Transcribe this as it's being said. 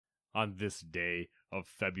on this day of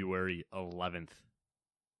February 11th,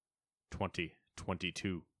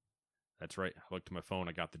 2022. That's right. I looked at my phone.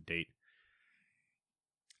 I got the date.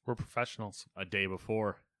 We're professionals. A day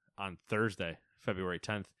before, on Thursday, February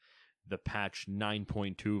 10th, the patch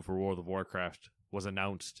 9.2 for World of Warcraft was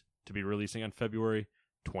announced to be releasing on February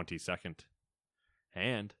 22nd.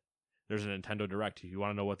 And there's a Nintendo Direct. You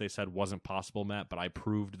want to know what they said wasn't possible, Matt? But I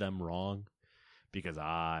proved them wrong because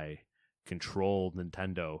I controlled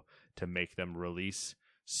Nintendo to make them release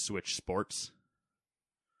Switch Sports.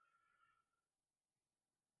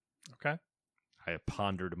 Okay. I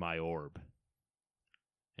pondered my orb.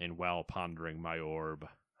 And while pondering my orb,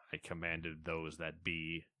 I commanded those that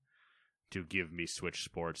be to give me Switch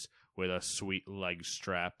Sports with a sweet leg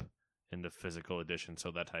strap in the physical edition so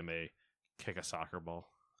that I may kick a soccer ball.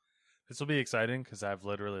 This will be exciting because I've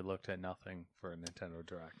literally looked at nothing for a Nintendo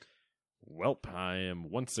Direct. Welp, I am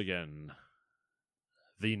once again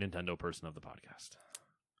the Nintendo person of the podcast.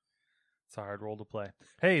 It's a hard role to play.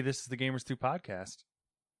 Hey, this is the Gamers 2 podcast.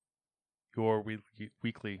 Your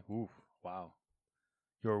weekly,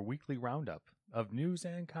 your weekly roundup of news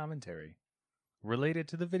and commentary related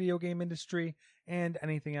to the video game industry and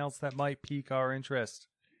anything else that might pique our interest.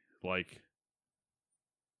 Like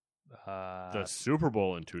the Super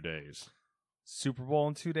Bowl in 2 days. Super Bowl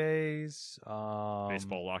in 2 days.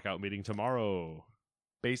 Baseball lockout meeting tomorrow.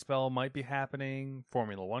 Baseball might be happening.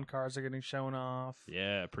 Formula 1 cars are getting shown off.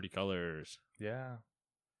 Yeah, pretty colors. Yeah.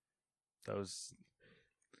 Those...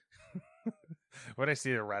 When I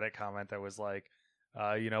see a Reddit comment that was like,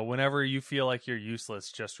 whenever you feel like you're useless,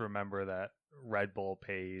 just remember that Red Bull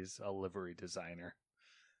pays a livery designer.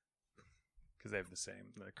 Because they have the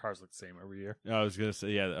same. The cars look the same every year. I was gonna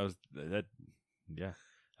say, yeah,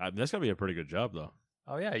 that's gonna be a pretty good job, though.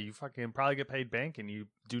 Oh yeah, you fucking probably get paid bank and you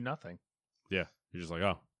do nothing. Yeah, you're just like,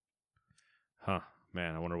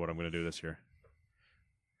 man, I wonder what I'm gonna do this year.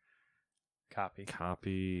 Copy,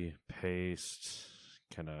 paste,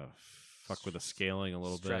 kind of fuck with the scaling a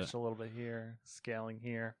little bit. Stretch a little bit here, scaling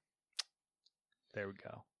here. There we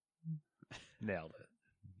go. Nailed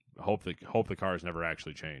it. Hope the cars never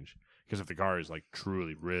actually change. Because if the car is like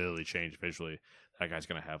truly, really changed visually, that guy's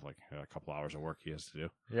gonna have like a couple hours of work he has to do.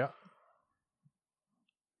 Yeah.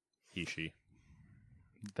 She.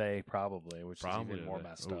 They probably, which is even more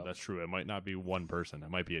messed up. That's true. It might not be one person. It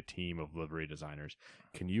might be a team of livery designers.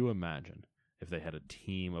 Can you imagine if they had a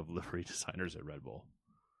team of livery designers at Red Bull?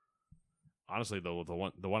 Honestly, though,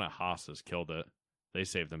 the one at Haas has killed it. They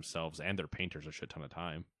saved themselves and their painters a shit ton of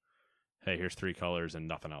time. Hey, here's 3 colors and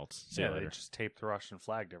nothing else. See you later. They just taped the Russian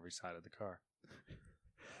flag to every side of the car.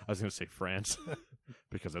 I was going to say France,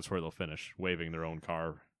 because that's where they'll finish, waving their own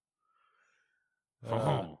car.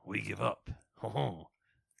 We give up.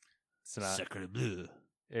 Sacre bleu.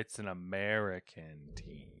 It's an American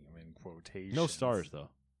team, in quotations. No stars, though.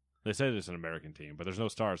 They say it's an American team, but there's no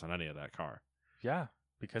stars on any of that car. Yeah,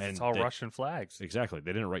 because it's all Russian flags. Exactly.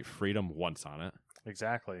 They didn't write freedom once on it.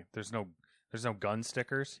 Exactly. There's no gun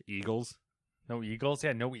stickers. Eagles. No eagles?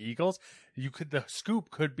 Yeah, no eagles. The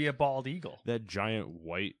scoop could be a bald eagle. That giant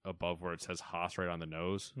white above where it says Haas right on the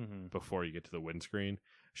nose before you get to the windscreen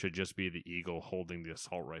should just be the eagle holding the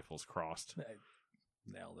assault rifles crossed. I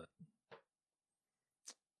nailed it.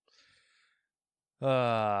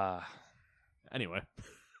 Anyway,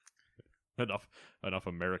 enough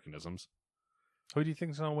Americanisms. Who do you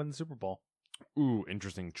think is going to win the Super Bowl? Ooh,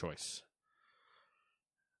 interesting choice.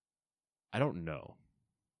 I don't know.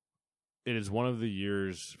 It is one of the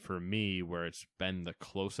years for me where it's been the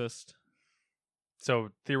closest. So,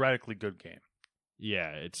 theoretically, good game.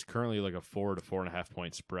 Yeah, it's currently like a 4 to 4.5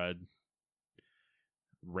 point spread.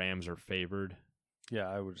 Rams are favored. Yeah,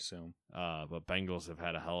 I would assume. But Bengals have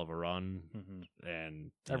had a hell of a run.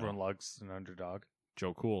 And everyone loves an underdog.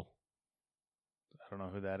 Joe Cool. I don't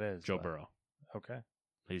know who that is. Joe Burrow. Okay.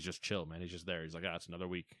 He's just chill, man. He's just there. He's like, it's another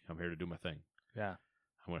week. I'm here to do my thing. Yeah.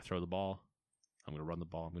 I'm going to throw the ball. I'm going to run the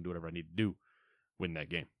ball. I'm going to do whatever I need to do. Win that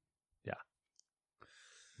game. Yeah.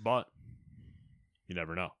 But you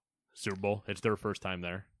never know. Super Bowl, it's their first time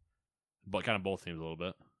there. But kind of both teams a little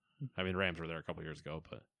bit. I mean, Rams were there a couple years ago,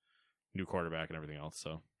 but new quarterback and everything else.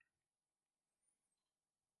 So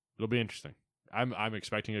it'll be interesting. I'm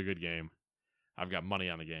expecting a good game. I've got money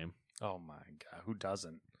on the game. Oh, my God. Who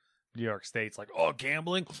doesn't? New York State's like, oh,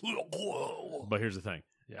 gambling. But here's the thing.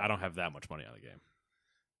 I don't have that much money on the game.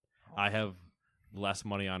 I have less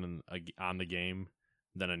money on the game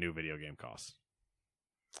than a new video game costs.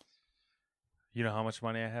 You know how much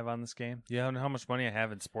money I have on this game? You know how much money I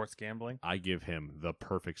have in sports gambling? I give him the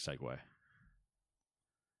perfect segue.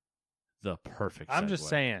 The perfect segue. I'm just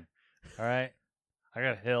saying. All right? I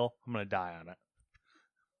got a hill. I'm going to die on it.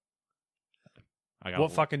 I got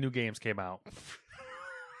What fucking new games came out?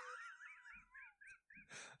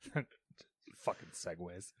 Fucking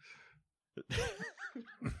segways.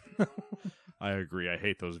 I agree. I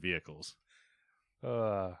hate those vehicles. They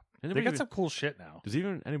Anybody got even- some cool shit now. Does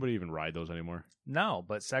anybody even ride those anymore? No,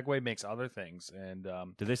 but Segway makes other things, and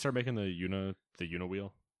Did they start making the Una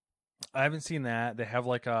wheel? I haven't seen that. They have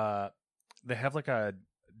like a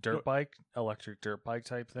dirt bike, electric dirt bike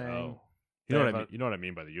type thing. Oh, They you know have what I mean. You know what I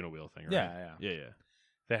mean by the Una wheel thing, right? Yeah. yeah.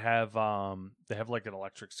 They have like an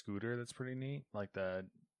electric scooter that's pretty neat. Like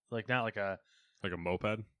not like a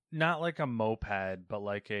moped, moped, but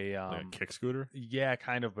like a like a kick scooter, yeah,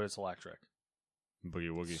 kind of, but it's electric. boogie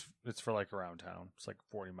woogie. It's for like around town. It's like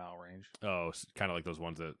 40-mile range. Oh, kind of like those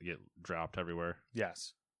ones that get dropped everywhere.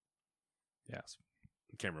 Yes. I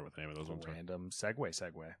can't remember what the name of those ones are. Random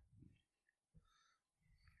Segway.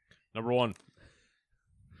 Number 1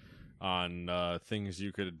 on things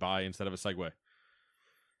you could buy instead of a Segway.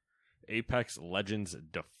 Apex Legends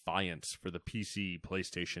Defiance for the PC,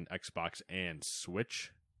 PlayStation, Xbox, and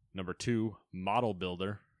Switch. Number 2, Model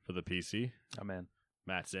Builder for the PC. I'm in.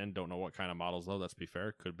 Matt's in. Don't know what kind of models, though. Let's be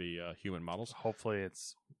fair. Could be human models. Hopefully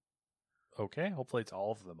it's okay. Hopefully it's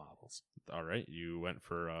all of the models. All right. You went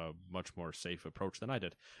for a much more safe approach than I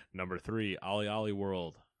did. Number 3, Ollie Ollie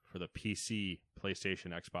World for the PC, PlayStation,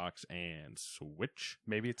 Xbox, and Switch.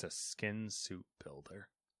 Maybe it's a skin suit builder.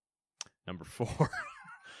 Number 4.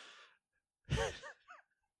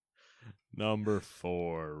 Number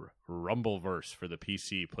 4, Rumbleverse for the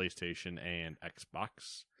PC, PlayStation, and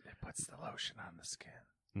Xbox. It puts the lotion on the skin.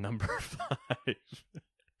 Number 5,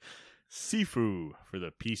 Sifu for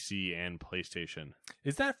the PC and PlayStation.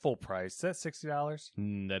 Is that full price? Is that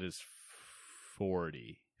 $60? That is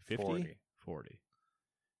 40. 50? 40. 40.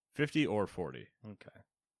 50 or 40, Okay.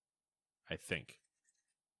 I think.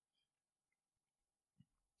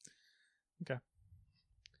 Okay.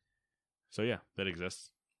 So yeah, that exists.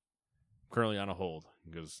 Currently on a hold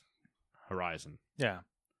because Horizon. Yeah.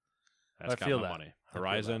 That's I got feel my that. money. I feel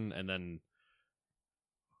Horizon, and then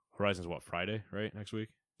Horizon's what, Friday, right? Next week?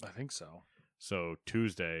 I think so. So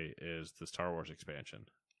Tuesday is the Star Wars expansion.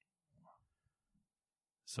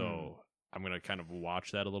 So I'm going to kind of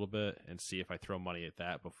watch that a little bit and see if I throw money at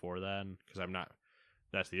that before then, because I'm not.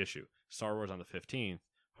 That's the issue. Star Wars on the 15th,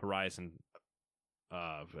 Horizon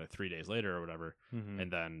 3 days later or whatever,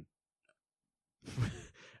 and then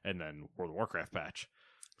and then World of Warcraft patch.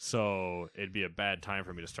 So it'd be a bad time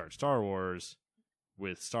for me to start Star Wars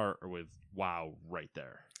with WoW right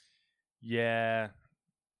there. Yeah.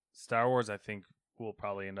 Star Wars, I think, will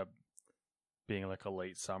probably end up being like a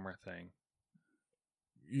late summer thing.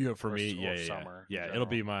 Yeah, for Or me, or yeah. summer in Yeah, general. it'll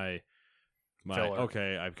be my Filler.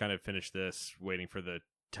 okay, I've kind of finished this, waiting for the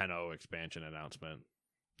 10.0 expansion announcement.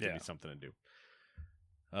 Give Yeah. me something to do.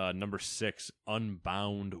 Number 6,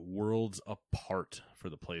 Unbound Worlds Apart for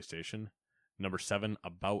the PlayStation. Number 7,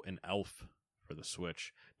 About an Elf for the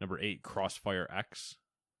Switch. Number 8, Crossfire X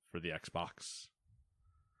for the Xbox.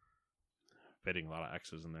 Fitting a lot of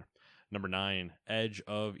X's in there. Number 9, Edge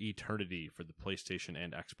of Eternity for the PlayStation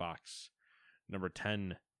and Xbox. Number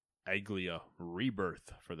 10, Aglia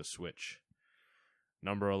Rebirth for the Switch.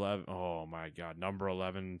 Number 11, oh my god, number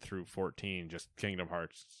 11 through 14, just Kingdom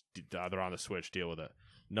Hearts. They're on the Switch, deal with it.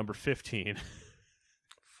 Number 15.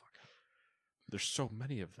 There's so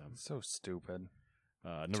many of them. So stupid.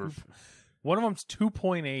 One of them's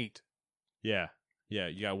 2.8. Yeah. Yeah,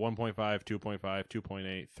 you got 1.5, 2.5,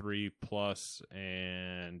 2.8, 3 plus,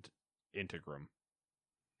 and Integrum.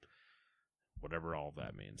 Whatever all of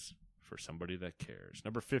that means for somebody that cares.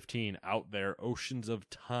 Number 15, Out There, Oceans of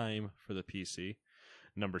Time for the PC.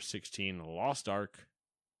 Number 16, Lost Ark,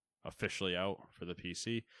 officially out for the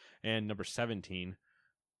PC. And number 17,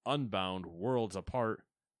 Unbound Worlds Apart,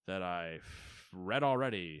 that I've read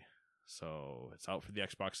already. So it's out for the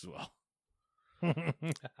Xbox as well.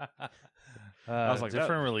 I was like,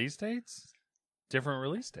 different release dates? Different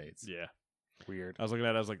release dates. Yeah. Weird. I was looking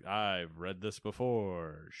at it, I was like, I've read this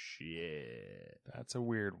before. Shit. That's a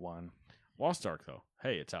weird one. Lost Ark, though.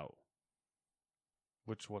 Hey, it's out.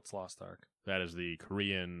 What's Lost Ark? That is the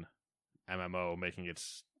Korean MMO making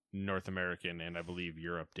its North American and I believe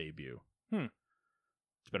Europe debut.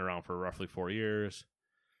 It's been around for roughly 4 years.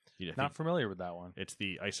 Not familiar with that one. It's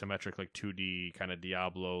the isometric, like 2D kind of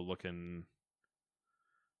Diablo-looking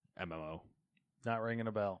MMO. Not ringing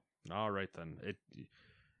a bell. All right, then.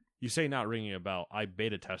 You say not ringing a bell. I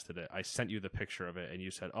beta tested it. I sent you the picture of it, and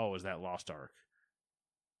you said, oh, is that Lost Ark?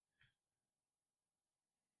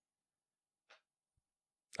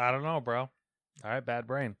 I don't know, bro. All right, bad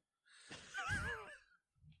brain.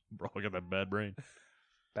 Bro, I got that bad brain.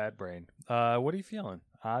 Bad brain. What are you feeling?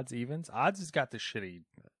 Odds, evens. Odds has got the shitty.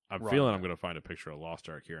 I'm Right. feeling I'm going to find a picture of Lost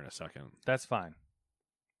Ark here in a second. That's fine.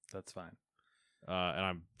 That's fine. And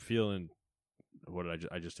I'm feeling, what did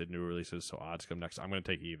I just did new releases, so odds come next. I'm going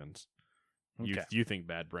to take evens. Okay. You think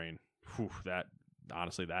bad brain. Whew,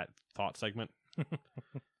 honestly, that thought segment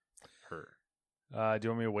hurt. Do you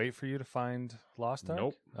want me to wait for you to find Lost Ark?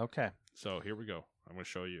 Nope. Okay. So here we go. I'm going to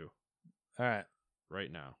show you All right.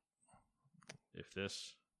 right now. If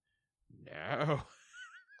this... No.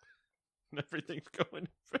 Everything's going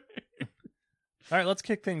fine. All right, let's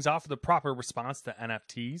kick things off with a proper response to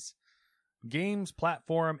NFTs. Games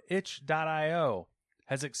platform itch.io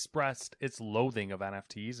has expressed its loathing of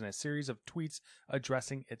NFTs in a series of tweets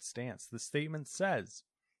addressing its stance. The statement says,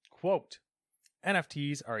 quote,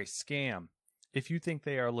 NFTs are a scam. If you think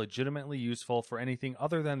they are legitimately useful for anything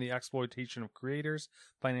other than the exploitation of creators,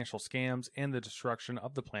 financial scams, and the destruction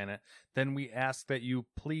of the planet, then we ask that you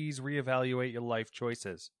please reevaluate your life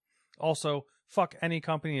choices. Also, fuck any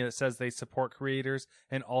company that says they support creators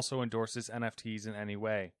and also endorses NFTs in any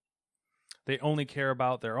way. They only care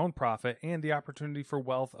about their own profit and the opportunity for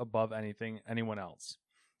wealth above anyone else,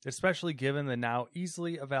 especially given the now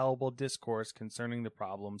easily available discourse concerning the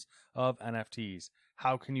problems of NFTs.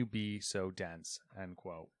 How can you be so dense? End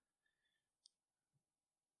quote.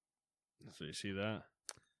 So you see that?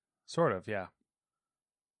 Sort of, yeah.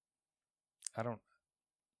 I don't...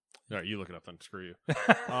 All right, you look it up then. Screw you.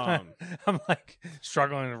 I'm like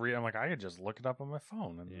struggling to read. I'm like, I could just look it up on my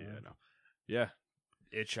phone. And, Yeah.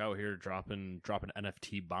 Itch out here dropping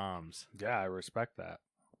NFT bombs. Yeah, I respect that.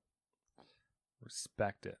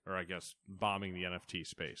 Respect it. Or I guess bombing the NFT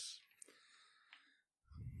space.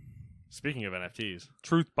 Speaking of NFTs.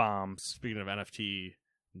 Truth bombs. Speaking of NFT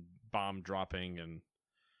bomb dropping, and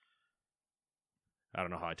I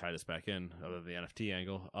don't know how I tie this back in other than the NFT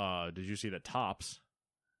angle. Did you see that Topps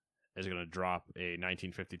is going to drop a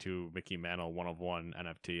 1952 Mickey Mantle 1-of-1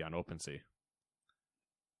 NFT on OpenSea?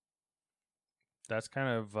 That's kind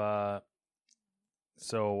of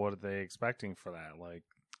so what are they expecting for that? Like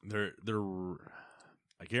they're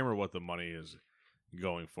I can't remember what the money is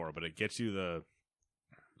going for, but it gets you the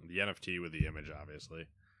NFT with the image, obviously,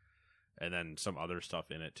 and then some other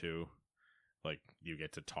stuff in it too. Like you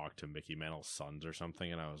get to talk to Mickey Mantle's sons or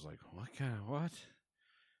something, and I was like, what?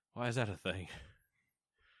 Why is that a thing?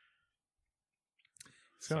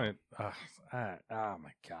 It's gonna oh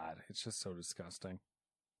my god, it's just so disgusting.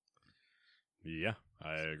 Yeah,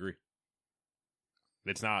 I agree.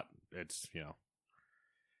 It's not. It's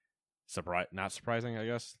not surprising, I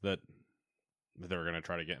guess, that they're going to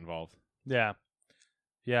try to get involved. Yeah.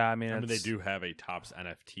 I mean, they do have a Topps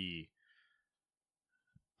NFT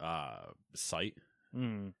site,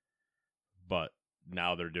 but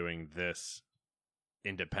now they're doing this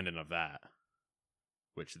independent of that,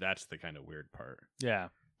 which that's the kind of weird part. Yeah.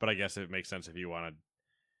 But I guess it makes sense if you want to.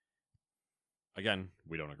 Again,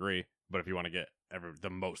 we don't agree, but if you want to get the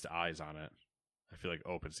most eyes on it, I feel like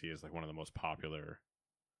OpenSea is like one of the most popular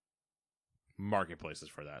marketplaces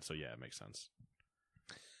for that. So yeah, it makes sense.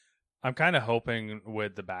 I'm kind of hoping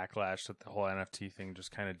with the backlash that the whole NFT thing just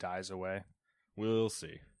kind of dies away. We'll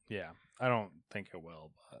see. Yeah, I don't think it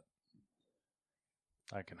will, but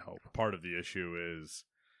I can hope. Part of the issue is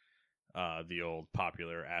the old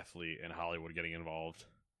popular athlete in Hollywood getting involved.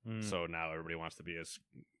 So now everybody wants to be as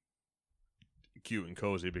cute and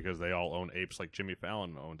cozy because they all own apes like Jimmy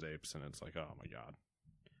Fallon owns apes, and it's like, oh my god.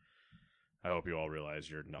 I hope you all realize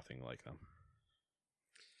you're nothing like them.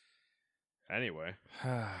 Anyway.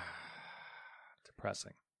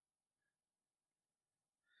 Depressing.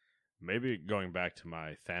 Maybe going back to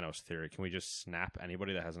my Thanos theory, can we just snap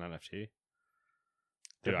anybody that has an NFT?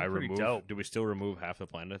 Do we still remove half the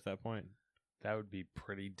planet at that point? That would be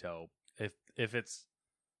pretty dope. If it's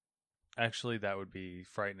actually, that would be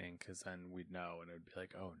frightening because then we'd know and it would be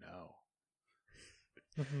like, oh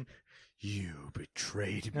no. You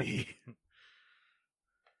betrayed me.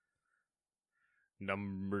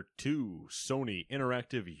 Number 2, Sony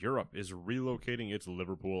Interactive Europe is relocating its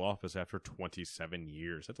Liverpool office after 27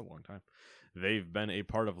 years. That's a long time. They've been a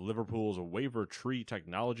part of Liverpool's Waver Tree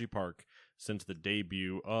Technology Park since the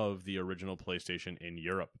debut of the original PlayStation in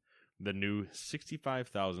Europe. The new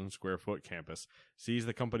 65,000 square foot campus sees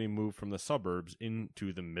the company move from the suburbs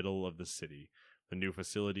into the middle of the city. The new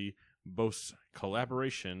facility boasts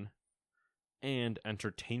collaboration and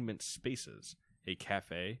entertainment spaces, a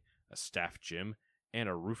cafe, a staff gym, and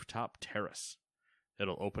a rooftop terrace.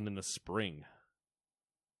 It'll open in the spring.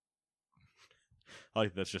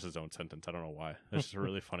 Like that's just his own sentence. I don't know why. That's just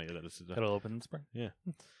really funny that it's. It'll open in spring. Yeah.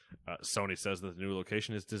 Sony says that the new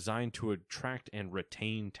location is designed to attract and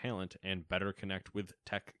retain talent and better connect with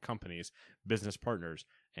tech companies, business partners,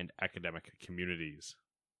 and academic communities.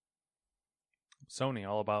 Sony,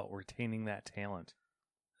 all about retaining that talent.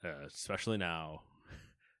 Especially now.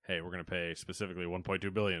 Hey, we're going to pay specifically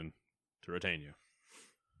 $1.2 billion to retain you.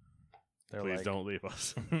 Please don't leave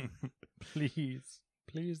us.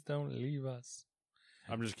 Please don't leave us.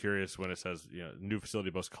 I'm just curious when it says, new facility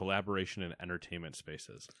boasts collaboration and entertainment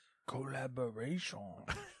spaces. Collaboration.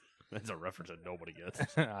 That's a reference that nobody gets.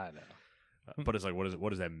 I know. But it's like, what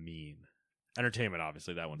does that mean? Entertainment,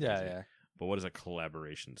 obviously, that one's easy. Yeah. But what is a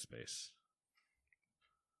collaboration space?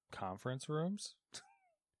 Conference rooms?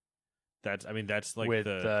 That's like with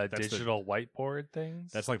the digital whiteboard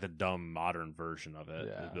things. That's like the dumb modern version of it.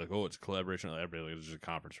 Yeah. It'd be like, oh, it's collaboration. Everybody, it's just a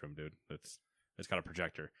conference room, dude. It's got a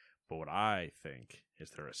projector. But what I think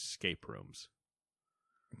is they're escape rooms.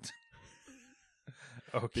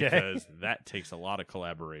 Okay, because that takes a lot of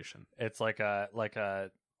collaboration. It's like a like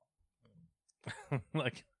a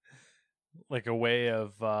way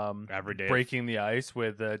of every day breaking the ice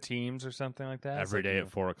with teams or something like that. Every day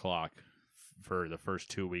at 4:00. For the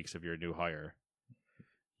first 2 weeks of your new hire,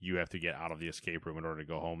 you have to get out of the escape room in order to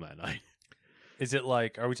go home that night. Is it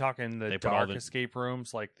like, are we talking the dark escape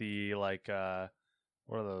rooms, like what are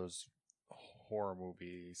those horror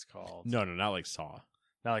movies called? No, not like Saw.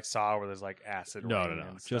 Not like Saw where there's like acid. No.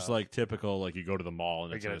 Just like typical, like you go to the mall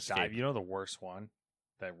and it's an escape. Dive. You know the worst one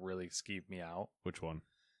that really skeeved me out? Which one?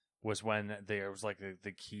 Was when there was like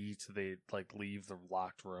the key to leave the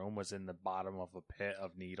locked room was in the bottom of a pit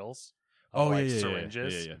of needles.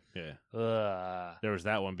 Syringes. Yeah. There was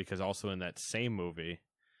that one because also in that same movie,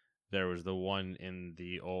 there was the one in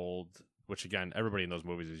the old, which again, everybody in those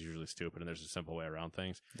movies is usually stupid and there's a simple way around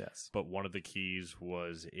things. Yes. But one of the keys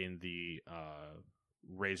was in the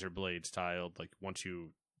razor blade styled, like once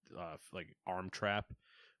you like arm trap,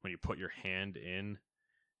 when you put your hand in,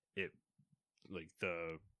 it like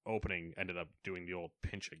the opening ended up doing the old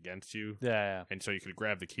pinch against you. Yeah. And so you could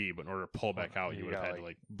grab the key, but in order to pull back out, you would have had to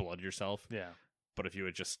like blood yourself. Yeah. But if you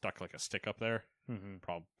had just stuck like a stick up there,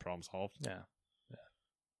 problem solved. Yeah.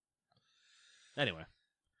 Anyway.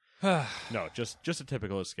 No, just a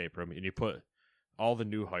typical escape room. And you put all the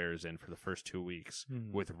new hires in for the first 2 weeks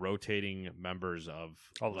with rotating members of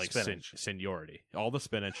all like seniority. All the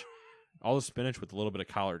spinach with a little bit of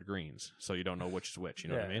collard greens. So you don't know which is which. You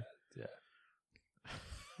know what I mean? Yeah.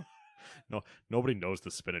 No, nobody knows the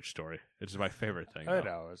spinach story. It's my favorite thing. I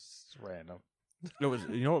know, it's random. You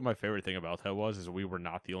know what my favorite thing about that was? Is we were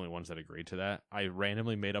not the only ones that agreed to that. I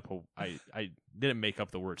randomly made up I didn't make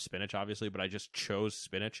up the word spinach, obviously, but I just chose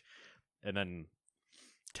spinach, and then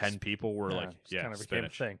 10 people were like, "Yeah, kind of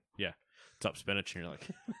spinach." Thing. Yeah, what's up, spinach? And you're like,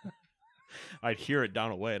 I'd hear it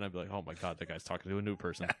down away, and I'd be like, "Oh my god, that guy's talking to a new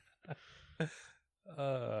person." It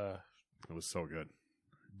was so good.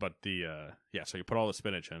 But so you put all the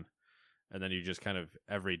spinach in. And then you just kind of,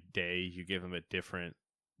 every day, you give them a different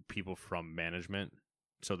people from management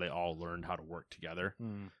so they all learned how to work together.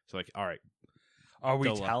 So like, all right. Are we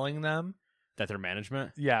telling them? That they're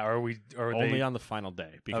management? Yeah, only on the final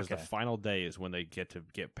day. Because the final day is when they get to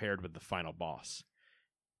get paired with the final boss.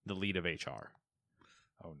 The lead of HR.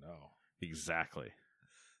 Oh, no. Exactly.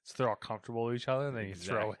 So they're all comfortable with each other, and then you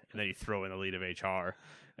throw in the lead of HR.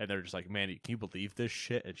 And they're just like, man, can you believe this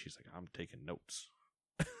shit? And she's like, I'm taking notes.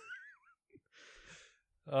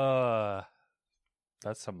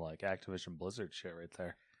 That's some like Activision Blizzard shit right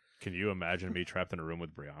there. Can you imagine me trapped in a room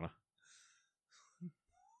with Brianna?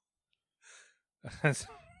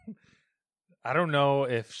 I don't know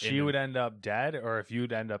if she would end up dead or if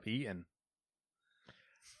you'd end up eaten.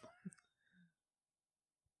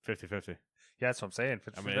 50-50. Yeah, that's what I'm saying.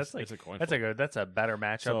 I mean, that's it's a coin flip. That's a better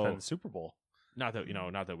matchup than the Super Bowl. Not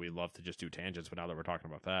that we love to just do tangents, but now that we're talking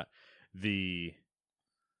about that,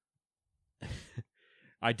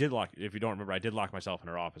 I did lock. If you don't remember, I did lock myself in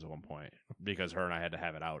her office at one point because her and I had to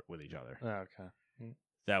have it out with each other. Oh, okay.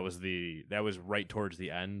 That was right towards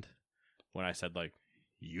the end when I said like,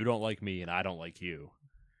 you don't like me and I don't like you.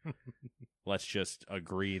 Let's just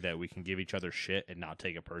agree that we can give each other shit and not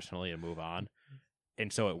take it personally and move on.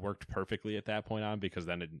 And so it worked perfectly at that point on because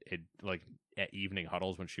then it like at evening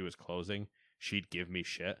huddles when she was closing, she'd give me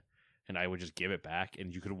shit. And I would just give it back,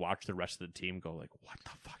 and you could watch the rest of the team go like, "What the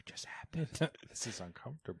fuck just happened? This is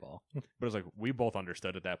uncomfortable." But it's like we both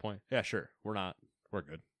understood at that point. Yeah, sure, we're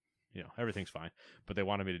good. Everything's fine. But they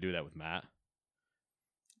wanted me to do that with Matt.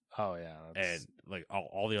 Oh yeah, and like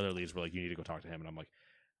all the other leads were like, "You need to go talk to him," and I'm like,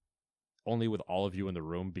 "Only with all of you in the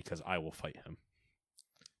room because I will fight him."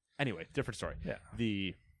 Anyway, different story.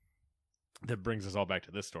 Yeah. That brings us all back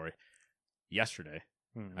to this story. Yesterday,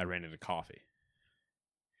 I ran into Coffee.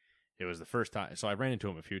 It was the first time. So I ran into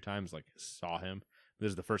him a few times, like saw him. This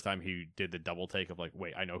is the first time he did the double take of like,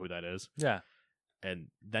 wait, I know who that is. Yeah. And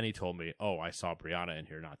then he told me, oh, I saw Brianna in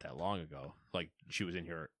here not that long ago. Like, she was in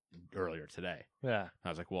here earlier today. Yeah. I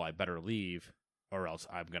was like, well, I better leave or else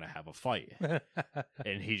I'm going to have a fight.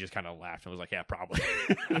 And he just kind of laughed and was like, yeah, probably.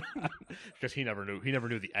 Because he never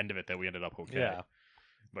knew the end of it, that we ended up okay. Yeah.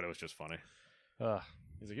 But it was just funny. Ugh.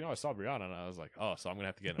 He's like, I saw Brianna. And I was like, oh, so I'm going to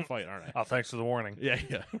have to get in a fight, aren't I? Oh, thanks for the warning. Yeah.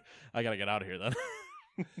 I got to get out of here then.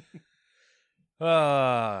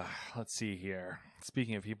 Let's see here.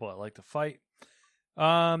 Speaking of people that like to fight,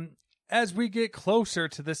 as we get closer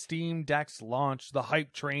to the Steam Deck's launch, the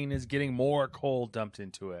hype train is getting more coal dumped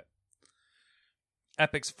into it.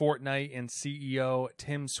 Epic's Fortnite and CEO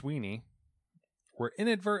Tim Sweeney were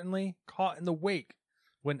inadvertently caught in the wake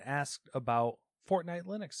when asked about Fortnite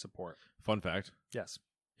Linux support. Fun fact. Yes.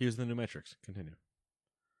 Here's the new Matrix. Continue.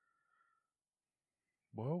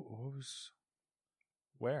 Whoa,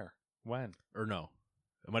 where? When? Or no.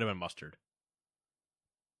 It might have been Mustard.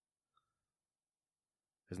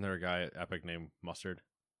 Isn't there a guy at Epic named Mustard?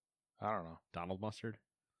 I don't know. Donald Mustard?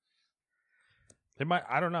 They might.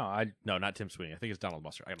 I don't know. No, not Tim Sweeney. I think it's Donald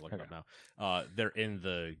Mustard. I gotta look it up now. They're in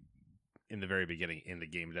the very beginning in the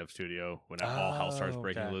game dev studio when all hell starts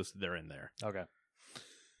breaking loose. They're in there. Okay.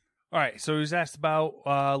 All right. So he was asked about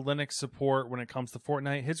Linux support when it comes to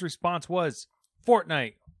Fortnite. His response was,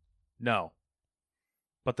 "Fortnite, no."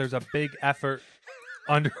 But there's a big effort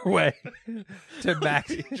underway to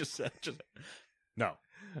max. just no.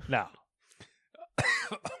 Oh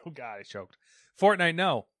God, I choked. Fortnite,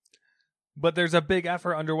 no. But there's a big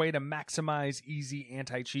effort underway to maximize easy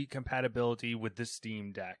anti-cheat compatibility with the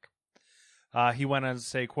Steam Deck. He went on to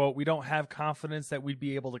say, quote, "We don't have confidence that we'd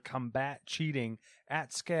be able to combat cheating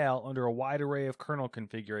at scale under a wide array of kernel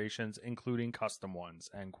configurations, including custom ones,"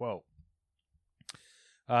 end quote.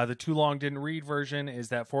 The too long didn't read version is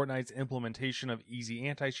that Fortnite's implementation of easy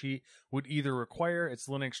anti-cheat would either require its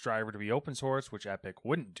Linux driver to be open source, which Epic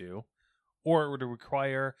wouldn't do, or it would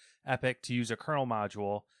require Epic to use a kernel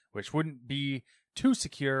module, which wouldn't be too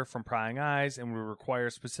secure from prying eyes and would require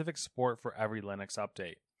specific support for every Linux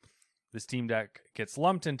update. The Steam Deck gets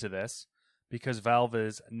lumped into this because Valve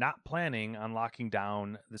is not planning on locking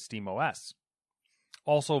down the Steam OS.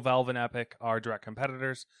 Also, Valve and Epic are direct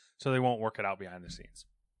competitors, so they won't work it out behind the scenes.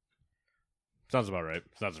 Sounds about right.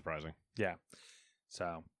 It's not surprising. Yeah.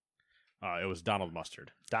 So, it was Donald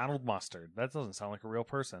Mustard. Donald Mustard. That doesn't sound like a real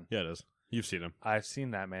person. Yeah, it is. You've seen him. I've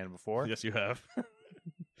seen that man before. Yes, you have.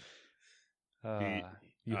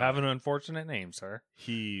 You have an unfortunate name, sir.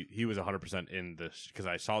 He was 100% in this because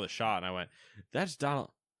I saw the shot and I went, "That's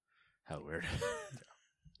Donald." How weird.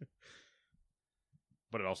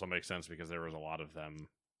 But it also makes sense because there was a lot of them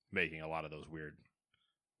making a lot of those weird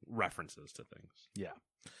references to things. Yeah.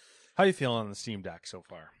 How you feeling on the Steam Deck so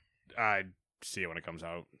far? I see it when it comes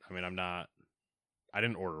out. I mean, I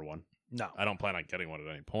didn't order one. No. I don't plan on getting one at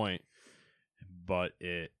any point. But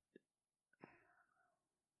it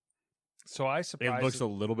looks a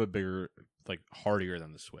little bit bigger, like hardier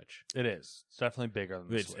than the Switch. It is. It's definitely bigger than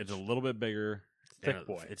the Switch. It's a little bit bigger. Thick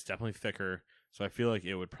boy. It's definitely thicker. So I feel like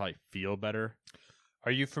it would probably feel better.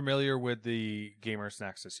 Are you familiar with the Gamers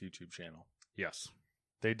Nexus YouTube channel? Yes.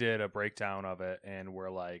 They did a breakdown of it and were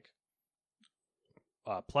like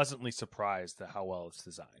pleasantly surprised at how well it's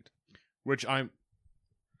designed. Which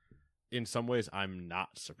in some ways, I'm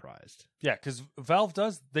not surprised. Yeah, because Valve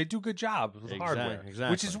they do a good job with hardware.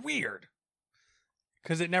 Exactly. Which is weird.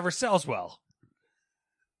 Because it never sells well.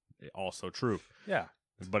 Also true. Yeah.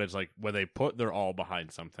 But it's like when they put their all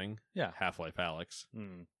behind something, yeah, Half-Life Alyx,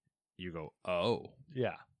 you go, oh.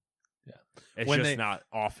 Yeah. Yeah. It's not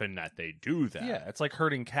often that they do that. Yeah, it's like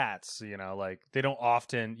herding cats, like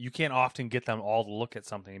you can't often get them all to look at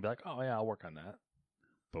something and be like, oh yeah, I'll work on that.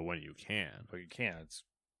 But when you can. It's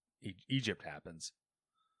Egypt happens.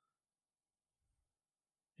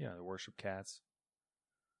 Yeah, they worship cats.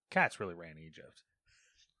 Cats really ran Egypt.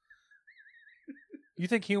 You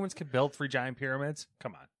think humans could build 3 giant pyramids?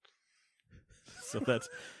 Come on. So that's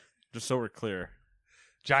just so we're clear.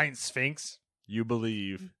 Giant sphinx? You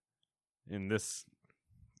believe in this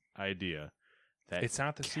idea that it's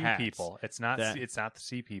not the sea people. It's not the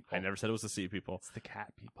sea people. I never said it was the sea people. It's the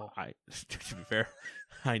cat people. To be fair,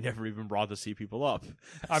 I never even brought the sea people up.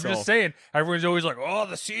 I'm just saying, everyone's always like, "Oh,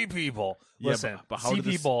 the sea people." Listen, but how sea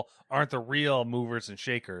people aren't the real movers and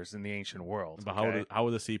shakers in the ancient world. But okay? how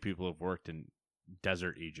would the sea people have worked in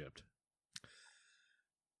desert Egypt?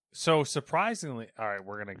 So surprisingly, all right,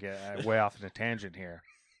 we're gonna get way off on a tangent here.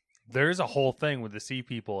 There is a whole thing with the sea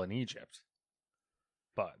people in Egypt,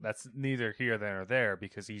 but that's neither here nor there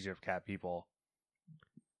because Egypt cats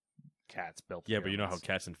built. Yeah, but you know how pyramids.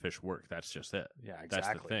 cats and fish work. That's just it. Yeah, That's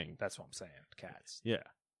exactly. the thing. That's what I'm saying. Cats. Yeah.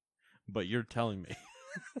 But you're telling me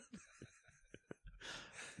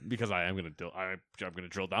because I'm going to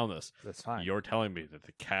drill down this. That's fine. You're telling me that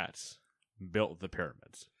the cats built the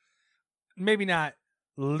pyramids. Maybe not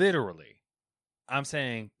literally. I'm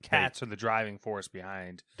saying cats are the driving force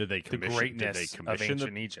behind Did they the commission? greatness of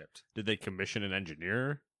ancient Egypt. Did they commission and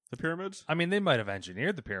engineer the pyramids? I mean, they might have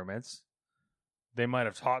engineered the pyramids. They might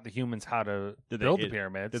have taught the humans how to build the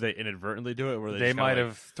pyramids. Did they inadvertently do it? Where They might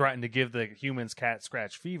have threatened to give the humans cat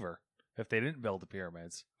scratch fever if they didn't build the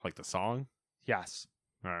pyramids. like the song? Yes.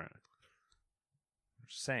 All right.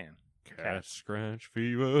 Just saying. Cat scratch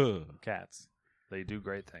fever. Cats. They do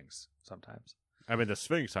great things sometimes. I mean, the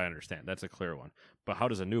Sphinx, I understand. That's a clear one. But how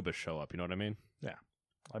does Anubis show up? You know what I mean?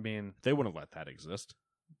 I mean, They wouldn't let that exist.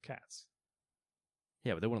 cats.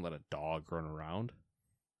 Yeah, but they wouldn't let a dog run around.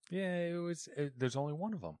 Yeah, there's only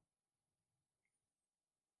one of them.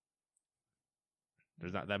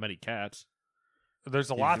 There's not that many cats. There's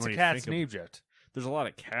When lots of you cats think in of- Egypt. There's a lot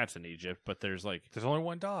of cats in Egypt, but there's Only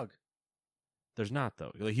one dog. there's not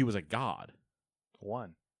though. Like, he was a god.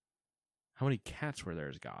 One. How many cats were there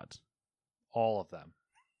as gods? All of them.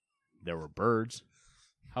 There were birds.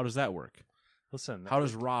 How does that work? Listen, How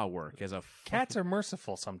does Ra work as a cats are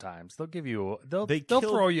merciful sometimes. They'll give you they'll They they'll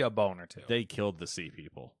killed- throw you a bone or two. They killed the sea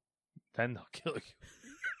people. Then they'll kill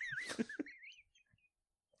you.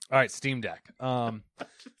 All right, Steam Deck.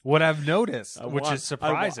 What I've noticed, which is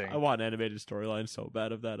surprising. I want an animated storyline so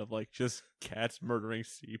bad of that, of like just cats murdering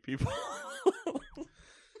sea people.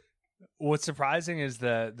 What's surprising is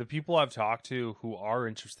that the people I've talked to who are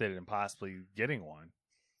interested in possibly getting one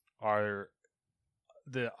are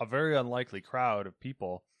a very unlikely crowd of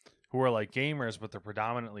people who are like gamers, but they're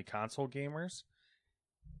predominantly console gamers,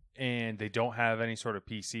 and they don't have any sort of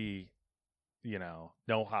PC,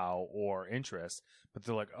 know-how or interest. But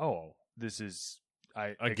they're like, "Oh, this is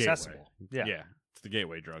accessible." Gateway. Yeah, It's the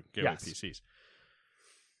gateway drug. Gateway Yes. PCs.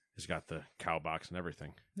 It's got the cow box and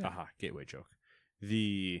everything. Yeah. Aha, gateway joke.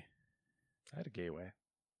 I had a gateway.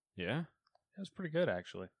 Yeah. It was pretty good,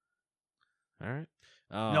 actually. All right.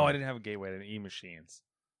 No, I didn't have a gateway. I had e-machines.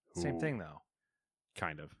 Same Ooh. thing, though.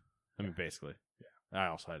 Kind of. I mean, basically. Yeah. I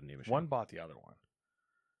also had an e-machine. One bought the other one.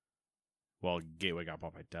 Well, Gateway got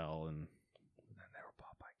bought by Dell, and And then they were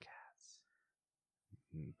bought by cats.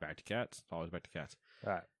 back to cats. Always back to cats.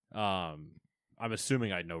 All right. I'm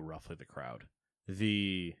assuming I know roughly the crowd.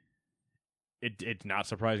 It's not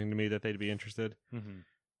surprising to me that they'd be interested, Mm-hmm.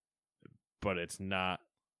 but it's not.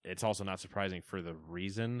 It's also not surprising for the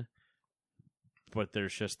reason. But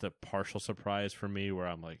there's just a partial surprise for me where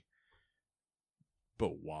I'm like,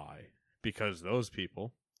 but why? Because those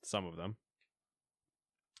people, some of them,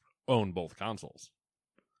 own both consoles.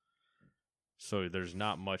 So there's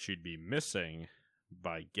not much you'd be missing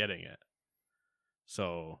by getting it.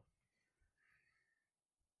 So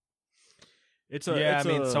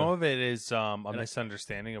some of it is a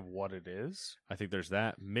misunderstanding of what it is. I think there's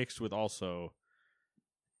that mixed with also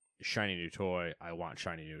shiny new toy. I want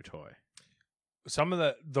shiny new toy. Some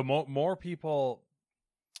of more people,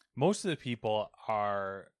 most of the people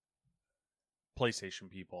are PlayStation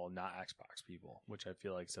people, not Xbox people, which I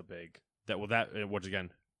feel like is a big Which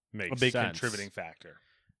again makes sense. contributing factor.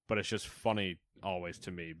 But it's just funny always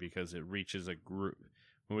to me because it reaches a group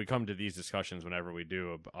when we come to these discussions. Whenever we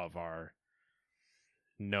do of our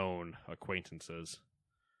known acquaintances,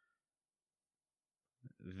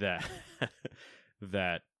 that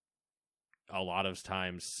that a lot of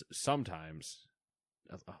times,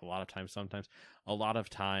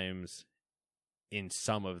 in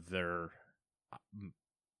some of their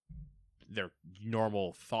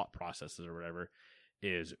normal thought processes or whatever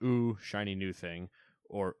is, ooh, shiny new thing,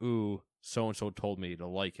 or ooh, so and so told me to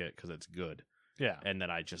like it because it's good. Yeah. And then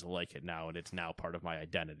I just like it now, and it's now part of my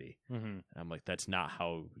identity. Mm-hmm. And I'm like, that's not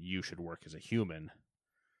how you should work as a human.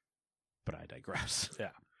 But I digress. Yeah.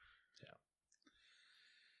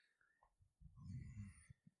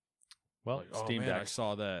 Well, Like, Steam Deck. I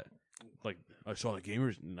saw that. Like, I saw the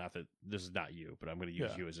gamers. Not that this is not you, but I'm going to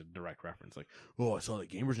use you as a direct reference. Like, I saw that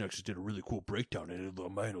Gamers Nexus did a really cool breakdown, and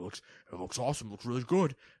it looks awesome. It looks really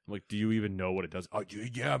good. I'm like, do you even know what it does? Oh,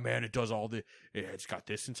 yeah, man, it does all it's got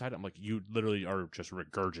this inside. I'm like, you literally are just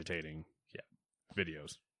regurgitating,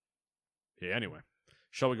 videos. Yeah. Anyway,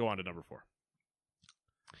 shall we go on to number 4?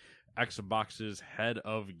 Xbox's head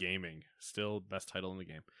of gaming, still best title in the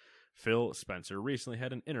game. Phil Spencer recently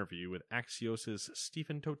had an interview with Axios'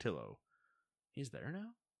 Stephen Totillo. He's there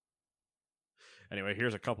now? Anyway,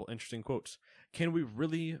 here's a couple interesting quotes. Can we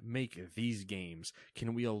really make these games?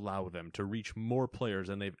 Can we allow them to reach more players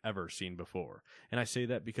than they've ever seen before? And I say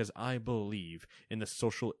that because I believe in the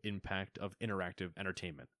social impact of interactive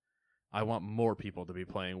entertainment. I want more people to be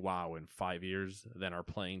playing WoW in 5 years than are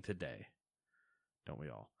playing today. Don't we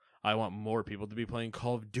all? I want more people to be playing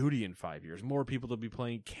Call of Duty in 5 years. More people to be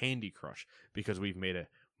playing Candy Crush because we've made it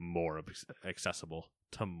more accessible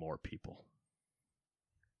to more people.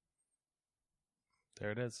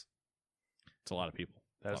 There it is. It's a lot of people.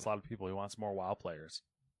 That's a lot of people. He wants more WoW players.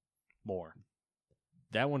 More.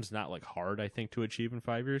 That one's not like hard, I think, to achieve in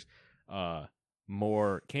 5 years.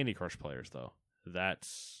 More Candy Crush players, though.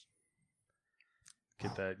 That's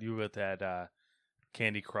get that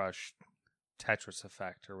Candy Crush Tetris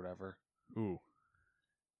effect or whatever. Ooh.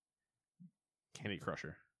 Candy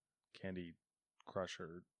Crusher. Candy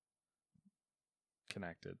Crusher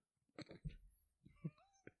connected.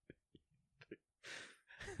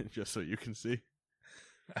 Just so you can see.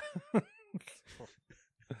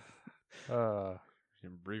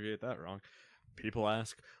 Abbreviate that wrong. People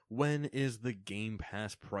ask, when is the Game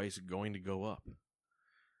Pass price going to go up?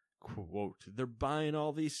 Quote, they're buying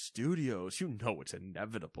all these studios. You know it's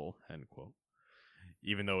inevitable, end quote.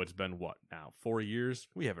 Even though it's been, 4 years?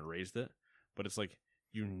 We haven't raised it. But it's like,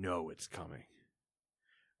 you know it's coming.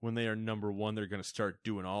 When they are number one, they're going to start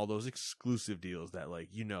doing all those exclusive deals that,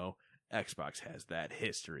 Xbox has that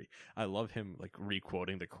history. I love him,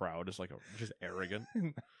 re-quoting the crowd as, just arrogant.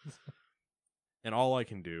 And all I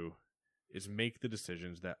can do is make the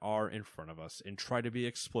decisions that are in front of us and try to be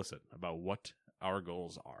explicit about what our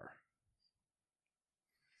goals are.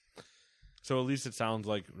 So at least it sounds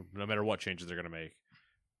like no matter what changes they're going to make,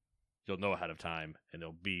 you'll know ahead of time and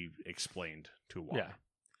they'll be explained to why. Yeah.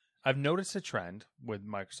 I've noticed a trend with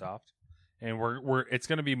Microsoft, and it's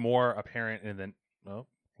going to be more apparent in the... Oh,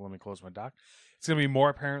 let me close my doc. It's going to be more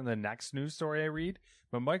apparent in the next news story I read,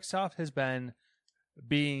 but Microsoft has been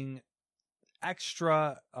being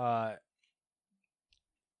extra...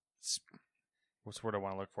 what's the word I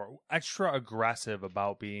want to look for? Extra aggressive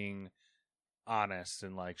about being honest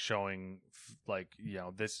and showing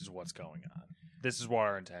this is what's going on. This is what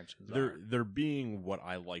our intentions are. They're being what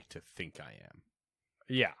I like to think I am.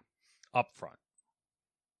 Yeah. Upfront.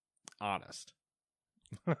 Honest.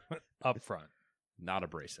 Upfront. Not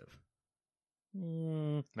abrasive.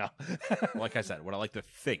 No. Like I said, what I like to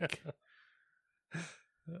think.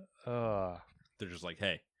 They're just like,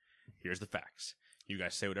 hey, here's the facts. You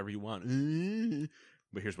guys say whatever you want.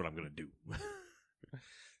 But here's what I'm going to do.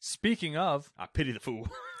 Speaking of... I pity the fool.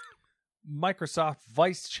 Microsoft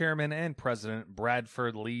Vice Chairman and President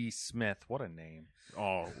Bradford Lee Smith. What a name.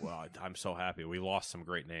 Oh, well, I'm so happy. We lost some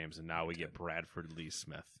great names, and now we get Bradford Lee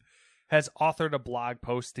Smith. Has authored a blog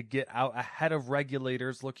post to get out ahead of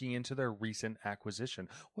regulators looking into their recent acquisition.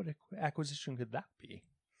 What acquisition could that be?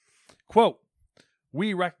 Quote,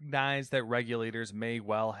 we recognize that regulators may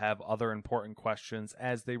well have other important questions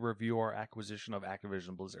as they review our acquisition of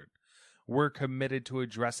Activision Blizzard. We're committed to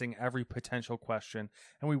addressing every potential question,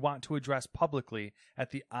 and we want to address publicly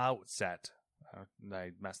at the outset.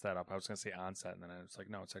 I messed that up. I was going to say onset, and then I was like,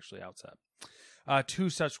 no, it's actually outset. Two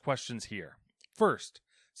such questions here. First,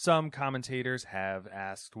 some commentators have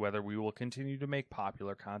asked whether we will continue to make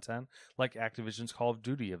popular content like Activision's Call of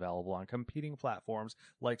Duty available on competing platforms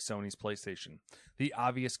like Sony's PlayStation. The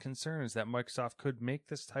obvious concern is that Microsoft could make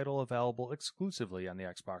this title available exclusively on the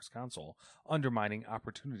Xbox console, undermining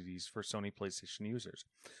opportunities for Sony PlayStation users.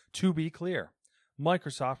 To be clear,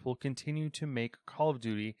 Microsoft will continue to make Call of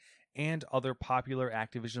Duty and other popular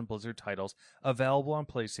Activision Blizzard titles available on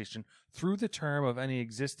PlayStation through the term of any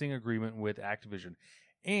existing agreement with Activision.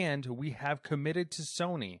 And we have committed to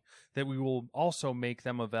Sony that we will also make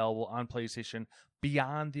them available on PlayStation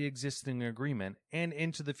beyond the existing agreement and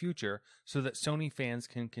into the future so that Sony fans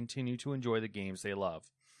can continue to enjoy the games they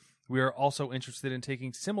love. We are also interested in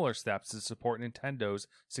taking similar steps to support Nintendo's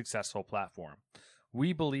successful platform.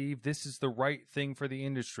 We believe this is the right thing for the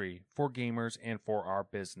industry, for gamers, and for our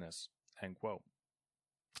business. End quote.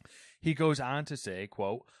 He goes on to say,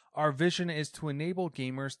 quote, our vision is to enable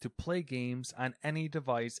gamers to play games on any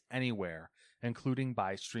device anywhere, including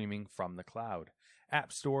by streaming from the cloud.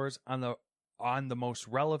 App stores on the most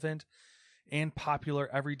relevant and popular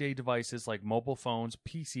everyday devices like mobile phones,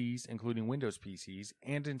 PCs, including Windows PCs,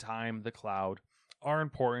 and in time the cloud, are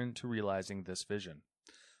important to realizing this vision.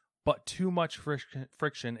 But too much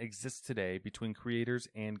friction exists today between creators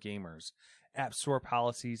and gamers. App Store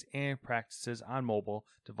policies and practices on mobile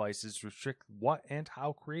devices restrict what and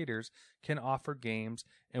how creators can offer games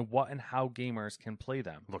and what and how gamers can play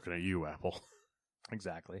them. Looking at you, Apple.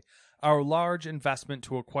 Exactly. Our large investment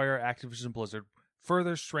to acquire Activision Blizzard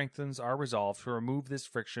further strengthens our resolve to remove this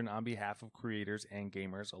friction on behalf of creators and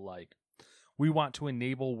gamers alike. We want to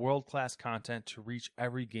enable world-class content to reach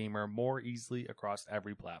every gamer more easily across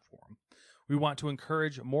every platform. We want to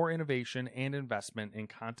encourage more innovation and investment in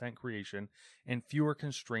content creation and fewer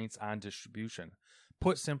constraints on distribution.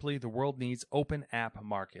 Put simply, the world needs open app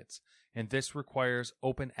markets, and this requires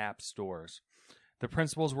open app stores. The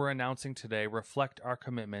principles we're announcing today reflect our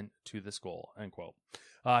commitment to this goal, end quote.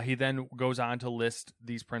 He then goes on to list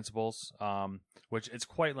these principles, which it's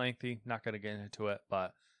quite lengthy. Not going to get into it,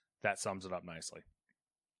 but that sums it up nicely.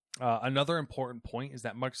 Another important point is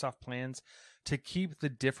that Microsoft plans to keep the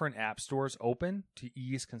different app stores open to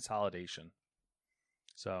ease consolidation.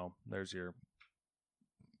 So there's your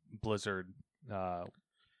Blizzard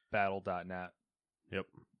Battle.net. Yep.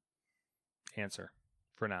 Answer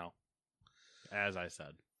for now. As I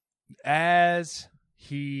said. As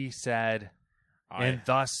he said, and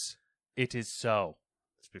thus it is so.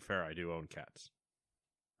 Let's be fair, I do own cats.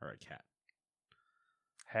 Or a cat.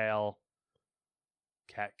 Hail,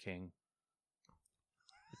 Cat King.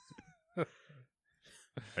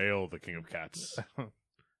 Hail the King of Cats.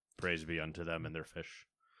 Praise be unto them and their fish.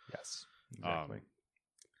 Yes, exactly.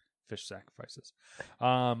 Fish sacrifices.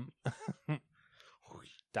 Down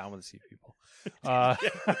with the sea people.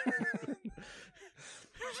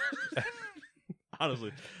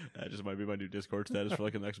 Honestly, that just might be my new Discord status for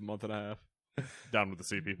like the next month and a half. Down with the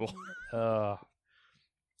sea people. Yeah,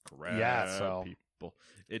 so people.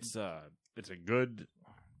 It's a good.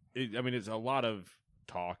 It's a lot of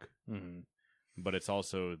talk, but it's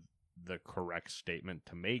also the correct statement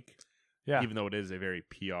to make. Yeah, even though it is a very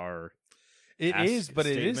PR. It is, but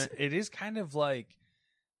statement. it is kind of like.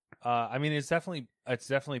 It's definitely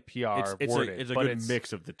PR. It's a good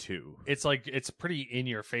mix of the two. It's like it's pretty in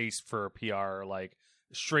your face for PR, like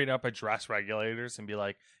straight up address regulators and be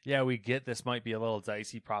like, yeah, we get this might be a little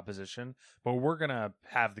dicey proposition, but we're gonna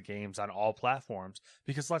have the games on all platforms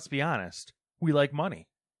because let's be honest, we like money.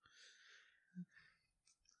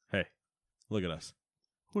 Hey, look at us.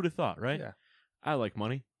 Who'd have thought, right? Yeah. I like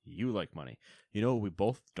money. You like money. You know what we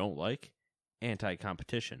both don't like?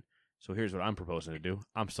 Anti-competition. So here's what I'm proposing to do.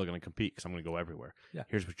 I'm still going to compete because I'm going to go everywhere. Yeah.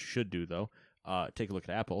 Here's what you should do, though. Take a look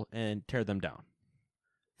at Apple and tear them down.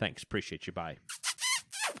 Thanks. Appreciate you. Bye.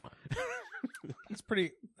 That's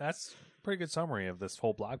pretty good summary of this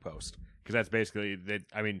whole blog post. Because that's basically that.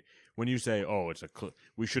 I mean, when you say, "Oh,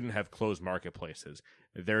 we shouldn't have closed marketplaces,"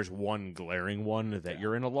 there's one glaring one that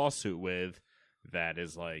you're in a lawsuit with. That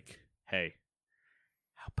is like, hey,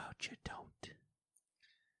 how about you don't?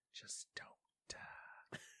 Just don't.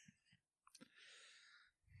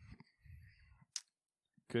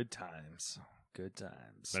 Good times. Good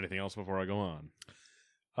times. Anything else before I go on?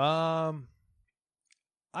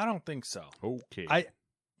 I don't think so. Okay.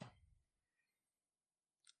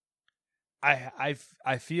 I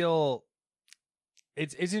feel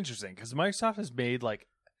it's interesting because Microsoft has made like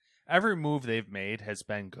every move they've made has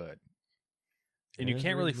been good. And you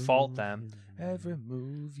can't really fault them. Every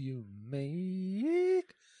move you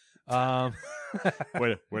make. Way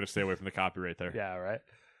to stay away from the copyright there. Yeah, right.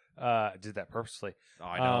 Did that purposely. Oh,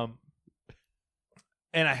 I know.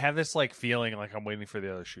 And I have this like feeling like I'm waiting for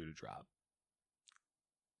the other shoe to drop.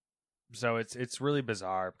 So it's really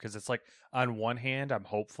bizarre because it's like on one hand I'm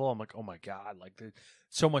hopeful. I'm like, oh my god, like there's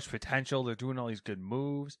so much potential. They're doing all these good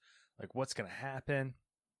moves. Like what's gonna happen?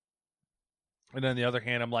 And then the other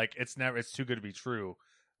hand, I'm like, it's too good to be true.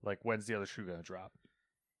 Like, when's the other shoe going to drop?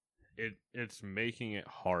 It's making it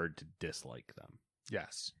hard to dislike them.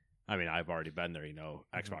 Yes. I mean, I've already been there,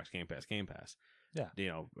 Xbox Game Pass. Yeah.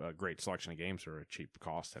 A great selection of games for a cheap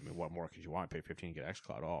cost. I mean, what more could you want? Pay $15 to get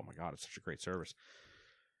xCloud. Oh my God, it's such a great service.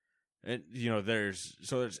 And,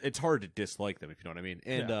 it's hard to dislike them, if you know what I mean.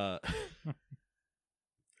 And,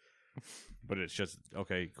 but it's just,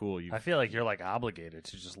 okay, cool. I feel like you're like obligated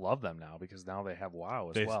to just love them now because now they have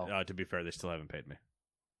WoW as well. To be fair, they still haven't paid me.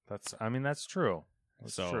 That's true.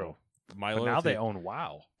 That's true. But now they own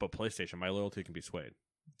WoW. But PlayStation, my loyalty can be swayed.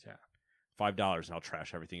 Yeah. $5 and I'll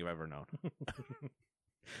trash everything you've ever known.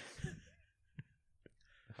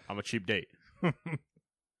 I'm a cheap date.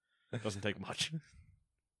 Doesn't take much.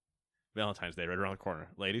 Valentine's Day right around the corner.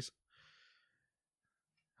 Ladies.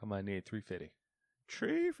 I might need $350.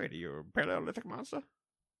 $350, you Paleolithic monster.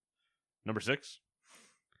 Number 6.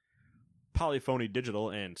 Polyphony Digital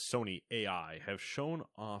and Sony AI have shown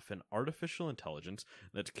off an artificial intelligence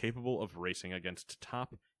that's capable of racing against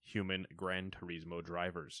top human Gran Turismo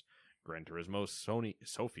drivers. Gran Turismo Sophie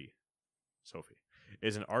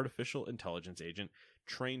is an artificial intelligence agent,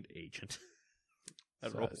 trained agent.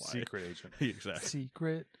 Secret agent. Exactly.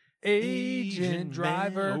 Secret Agent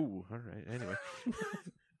driver. Oh, all right. Anyway.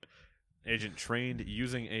 Agent trained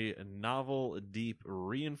using a novel deep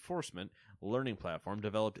reinforcement learning platform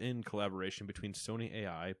developed in collaboration between Sony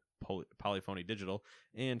AI, Polyphony Digital,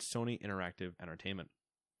 and Sony Interactive Entertainment.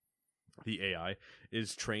 The AI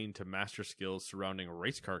is trained to master skills surrounding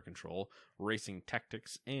race car control, racing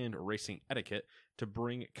tactics, and racing etiquette to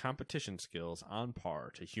bring competition skills on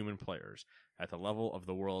par to human players at the level of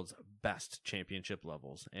the world's best championship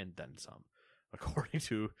levels and then some. According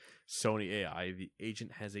to Sony AI, the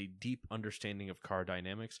agent has a deep understanding of car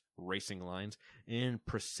dynamics, racing lines, and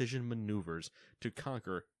precision maneuvers to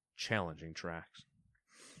conquer challenging tracks.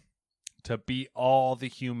 To beat all the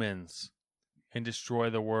humans and destroy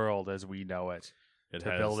the world as we know it.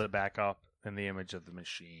 Build it back up in the image of the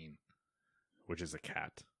machine. Which is a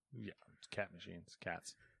cat. Yeah, it's cat machines.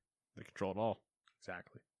 Cats. They control it all.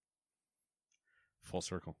 Exactly. Full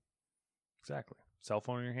circle. Exactly. Cell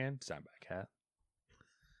phone in your hand, designed by a cat.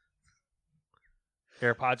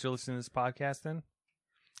 AirPods, you're listening to this podcast then?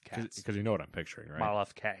 Cats. Because you know what I'm picturing, right? Model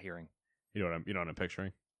off cat hearing. You know what I'm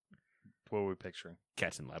picturing? What are we picturing?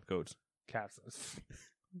 Cats in lab coats. Cats.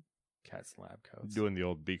 Cats in lab coats. Doing the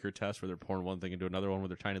old beaker test where they're pouring one thing into another one with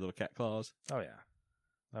their tiny little cat claws. Oh, yeah.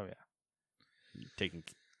 Oh, yeah. Taking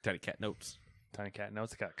tiny cat notes. Tiny cat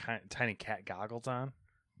notes. They got tiny cat goggles on.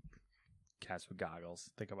 Cats with goggles.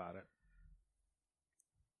 Think about it.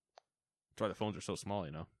 That's why the phones are so small,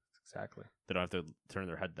 you know. Exactly. They don't have to turn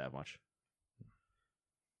their head that much.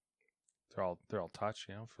 They're all touch,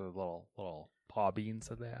 you know, for the little paw beans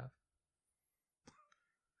that they have.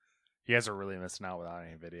 You guys are really missing out without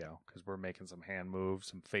any video because we're making some hand moves,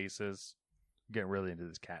 some faces, getting really into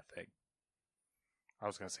this cat thing. I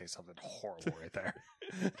was gonna say something horrible right there.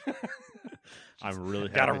 I'm really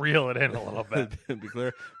gotta happy. reel it in a little bit. To be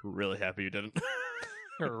clear, really happy you didn't.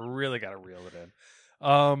 Really gotta reel it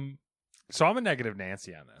in. So I'm a negative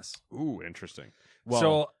Nancy on this. Ooh, interesting. Well,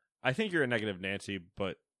 so I think you're a negative Nancy,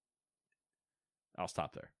 but I'll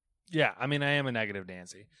stop there. yeah, I mean I am a negative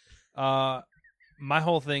Nancy. My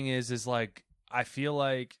whole thing is like I feel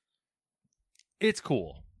like it's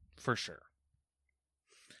cool for sure.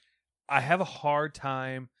 I have a hard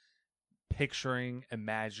time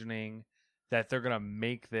imagining that they're going to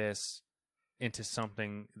make this into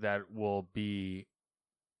something that will be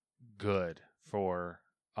good for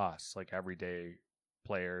us, like everyday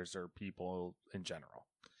players or people in general.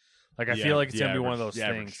 Like I feel like it's going to be one of those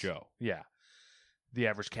things. Joe. Yeah. The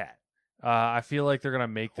average cat. I feel like they're going to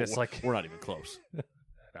make this like we're not even close. No.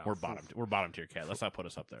 We're bottom tier cat. Let's not put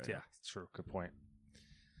us up there. Yeah, it's true. Good point.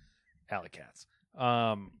 Alley cats.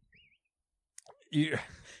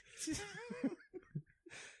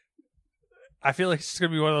 I feel like it's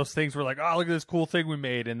going to be one of those things where like, oh, look at this cool thing we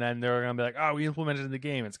made. And then they're going to be like, oh, we implemented it in the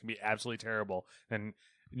game. It's going to be absolutely terrible. And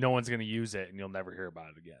no one's going to use it and you'll never hear about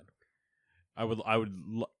it again.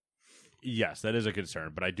 Yes, that is a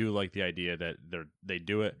concern. But I do like the idea that they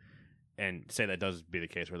do it and say that does be the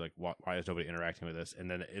case where like, why is nobody interacting with this?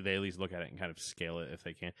 And then they at least look at it and kind of scale it if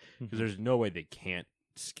they can. Because there's no way they can't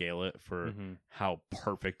scale it for how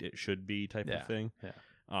perfect it should be type of thing.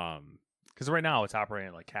 Yeah. Because right now it's operating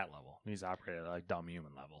at like cat level. He's operating at like dumb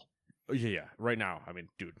human level. Yeah. Right now, I mean,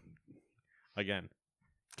 dude. Again,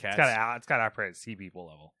 cats. It's got to operate at sea people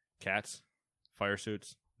level. Cats, fire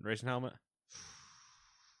suits, racing helmet,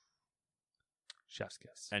 chef's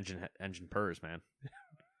kiss, engine purrs, man.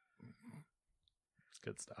 It's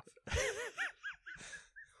good stuff.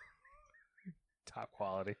 Top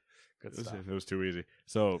quality. Good stuff. It was too easy.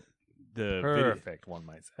 So the perfect, one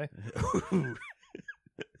might say.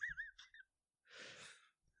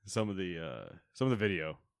 Some of the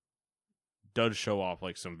video does show off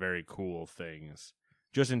like some very cool things,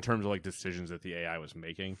 just in terms of like decisions that the AI was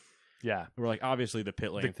making. Yeah, we're like obviously the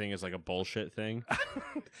pit lane thing is like a bullshit thing.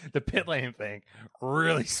 The pit lane thing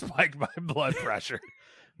really spiked my blood pressure.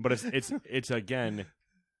 But it's again,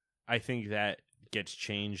 I think that gets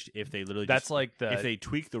changed if they literally if they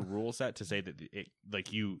tweak the rule set to say that it,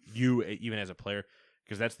 like you even as a player,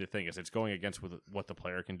 because that's the thing is it's going against with what the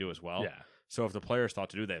player can do as well. Yeah. So if the players thought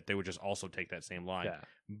to do that, they would just also take that same line. Yeah.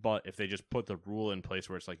 But if they just put the rule in place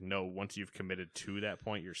where it's like, no, once you've committed to that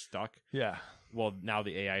point, you're stuck. Yeah. Well, now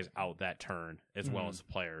the AI is out that turn as well as the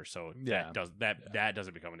player, so that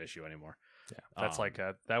doesn't become an issue anymore. Yeah. That's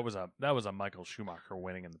that was a Michael Schumacher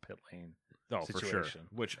winning in the pit lane. Oh, situation. For sure.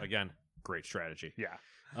 Which again, great strategy. Yeah.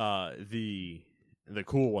 The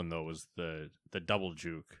cool one though was the double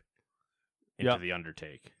juke into the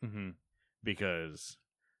undertake because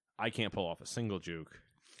I can't pull off a single juke.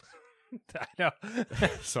 I know.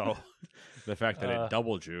 So the fact that it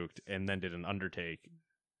double juked and then did an undertake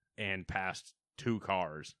and passed two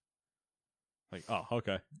cars Like, oh,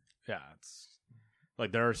 okay. Yeah, it's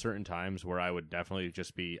Like, there are certain times where I would definitely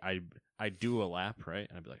just be, I do a lap, right?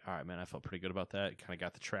 And I'd be like, all right, man, I felt pretty good about that. Kind of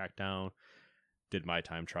got the track down, did my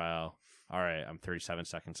time trial. All right, I'm 37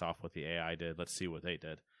 seconds off what the AI did. Let's see what they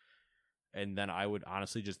did. And then I would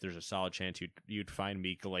honestly there's a solid chance you'd find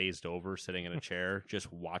me glazed over sitting in a chair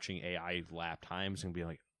just watching AI lap times and be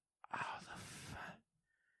like, oh,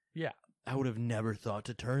 yeah. I would have never thought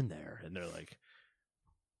to turn there. And they're like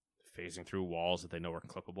phasing through walls that they know are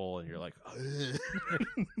clippable, and you're like,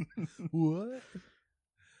 what?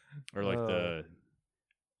 Or like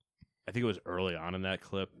I think it was early on in that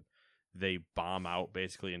clip, they bomb out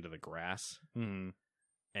basically into the grass and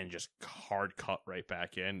just hard cut right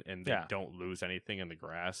back in, and they don't lose anything in the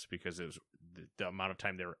grass because it was the amount of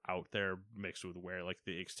time they were out there mixed with where like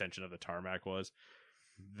the extension of the tarmac was.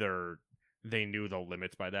 They knew the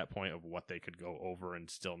limits by that point of what they could go over and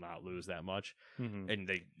still not lose that much. And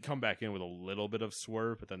they come back in with a little bit of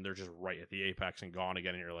swerve, but then they're just right at the apex and gone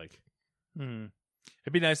again. And you're like, it'd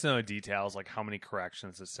be nice to know details, like how many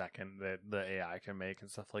corrections a second that the AI can make and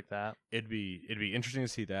stuff like that. It'd be interesting to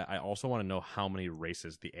see that. I also want to know how many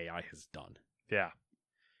races the AI has done. Yeah.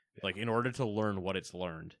 Like, in order to learn what it's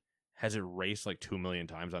learned, has it raced like 2 million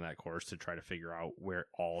times on that course to try to figure out where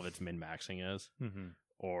all of its min-maxing is?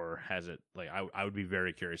 Or has it, like, I would be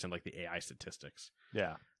very curious in like the AI statistics.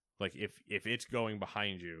 Yeah. Like, if it's going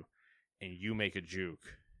behind you and you make a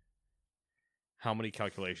juke, how many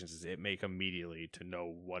calculations does it make immediately to know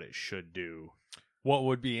what it should do? What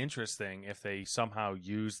would be interesting if they somehow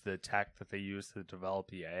use the tech that they use to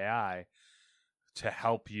develop the AI to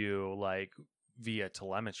help you, like, via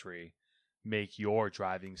telemetry, make your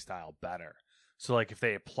driving style better. So, like, if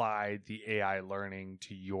they applied the AI learning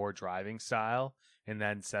to your driving style and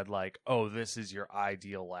then said, like, oh, this is your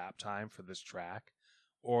ideal lap time for this track,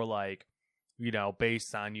 or, like, you know,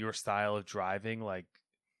 based on your style of driving, like,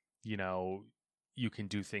 you know, you can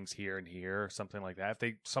do things here and here or something like that. If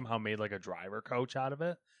they somehow made like a driver coach out of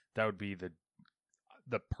it, that would be the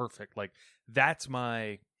perfect, like, that's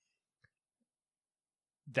my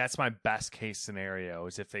best case scenario,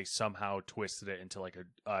 is if they somehow twisted it into like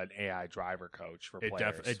an AI driver coach for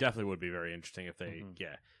players. It definitely would be very interesting if they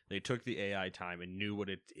they took the AI time and knew what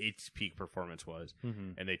its peak performance was,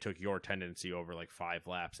 and they took your tendency over like 5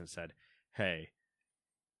 laps and said, hey,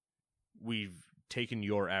 we've taken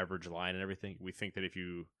your average line and everything. We think that if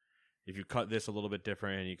you cut this a little bit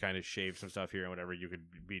different and you kind of shave some stuff here and whatever, you could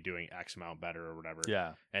be doing X amount better or whatever.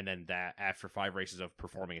 Yeah. And then that after 5 races of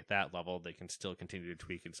performing at that level, they can still continue to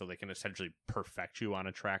tweak, and so they can essentially perfect you on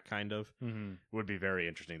a track. Kind of would be very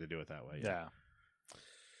interesting to do it that way. Yeah.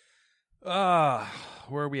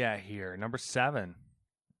 Where are we at here? Number 7.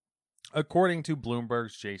 According to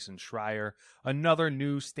Bloomberg's Jason Schreier, another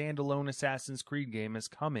new standalone Assassin's Creed game is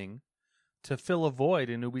coming to fill a void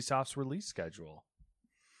in Ubisoft's release schedule.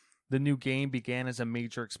 The new game began as a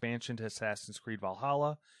major expansion to Assassin's Creed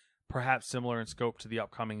Valhalla, perhaps similar in scope to the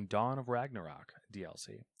upcoming Dawn of Ragnarok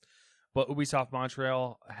DLC. But Ubisoft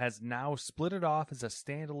Montreal has now split it off as a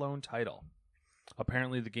standalone title.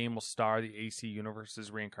 Apparently, the game will star the AC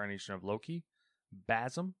Universe's reincarnation of Loki,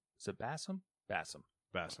 Basim. Is it Basim?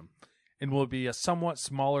 Basim. And will be a somewhat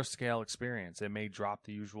smaller scale experience. It may drop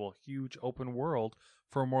the usual huge open world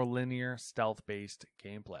for a more linear, stealth-based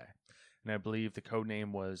gameplay. And I believe the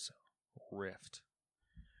codename was Rift.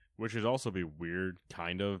 Which would also be weird,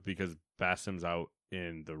 kind of, because Basim's out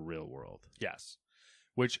in the real world. Yes.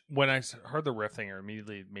 Which, when I heard the Rift thing, it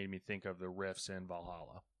immediately made me think of the Rifts in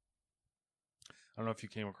Valhalla. I don't know if you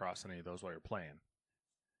came across any of those while you're playing.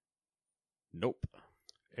 Nope.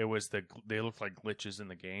 It was they looked like glitches in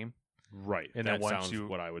the game. Right. And that then once sounds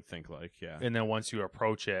what I would think like, yeah. And then once you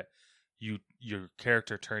approach it, your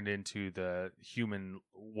character turned into the human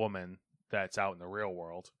woman that's out in the real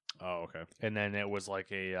world. Oh, okay. And then it was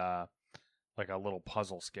like a little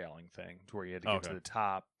puzzle scaling thing to where you had to get to the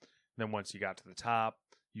top. Then once you got to the top,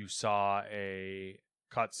 you saw a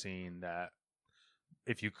cutscene that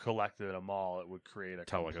if you collected them all, it would create a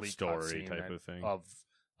tell like a story type of thing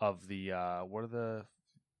of the what are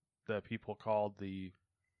the people called, the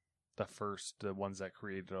first ones that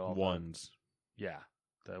created all ones.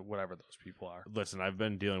 Whatever those people are. Listen, I've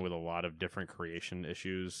been dealing with a lot of different creation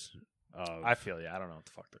issues. I feel I don't know what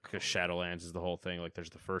the fuck they're called. Because Shadowlands is the whole thing. Like, there's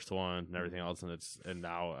the first one and everything else, and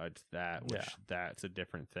now it's that, which that's a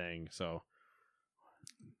different thing. So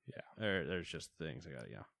there's just things I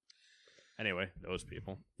got. Anyway, those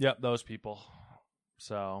people. Yep, those people.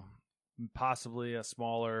 So possibly a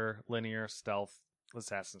smaller linear stealth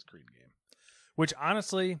Assassin's Creed game, which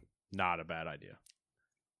honestly, not a bad idea.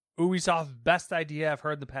 Ubisoft's best idea I've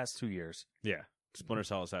heard in the past 2 years. Yeah. Splinter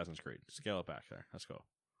Cell Assassin's Creed. Scale it back there. Let's go.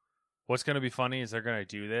 What's going to be funny is they're going to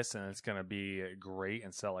do this, and it's going to be great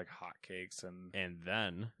and sell like hotcakes, And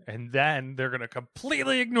then then they're going to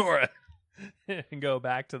completely ignore it and go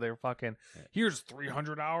back to their fucking, here's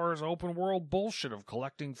 300 hours open world bullshit of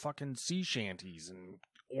collecting fucking sea shanties and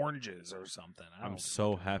oranges or something. I'm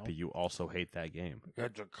so happy you also hate that game. You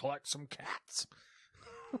had to collect some cats.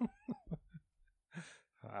 I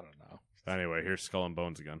don't know. Anyway, here's Skull and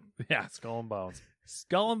Bones again. Yeah, Skull and Bones.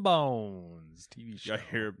 Skull and Bones TV show.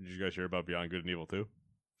 Did you guys hear about Beyond Good and Evil 2?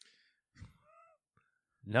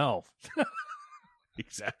 No.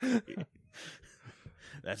 Exactly.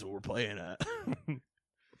 That's what we're playing at. Do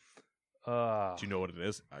you know what it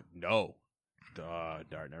is? No.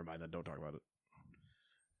 Darn, never mind. Then don't talk about it.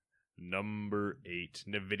 Number 8,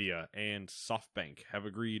 NVIDIA and SoftBank have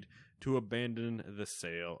agreed to abandon the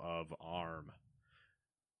sale of ARM.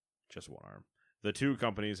 Just one ARM. The two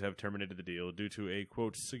companies have terminated the deal due to a,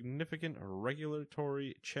 quote, significant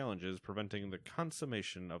regulatory challenges preventing the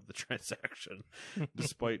consummation of the transaction,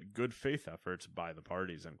 despite good faith efforts by the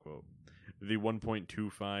parties, end quote. The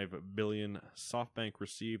 $1.25 billion SoftBank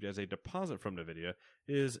received as a deposit from NVIDIA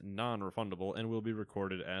is non-refundable and will be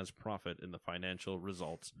recorded as profit in the financial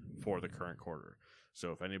results for the current quarter.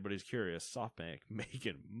 So if anybody's curious, SoftBank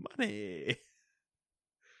making money.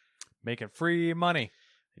 Making free money.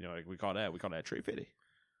 You know, like we call that trade fitty.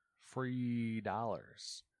 Free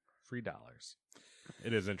dollars.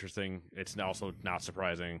 It is interesting. It's also not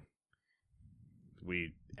surprising.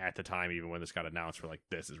 We, at the time, even when this got announced, we're like,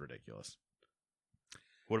 this is ridiculous.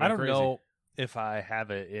 I don't know if I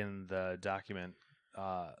have it in the document,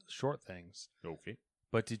 short things. Okay.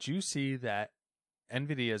 But did you see that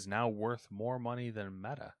NVIDIA is now worth more money than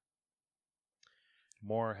Meta?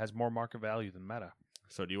 Has more market value than Meta.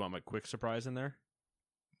 So do you want my quick surprise in there?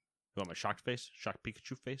 You want my shocked face? Shocked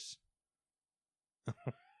Pikachu face?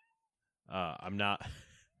 I'm not.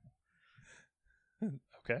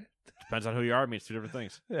 Okay. Depends on who you are. It means two different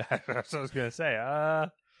things. Yeah, that's what I was going to say.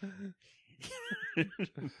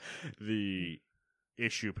 The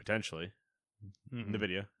issue, potentially,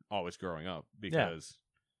 NVIDIA, always growing up because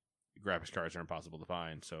graphics cards are impossible to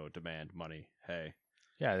find, so demand, money, hey.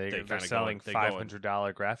 Yeah, they're selling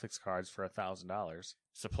 $500 graphics cards for $1,000.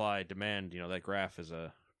 Supply, demand, that graph is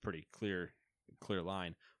a pretty clear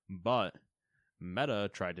line. But Meta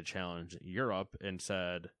tried to challenge Europe and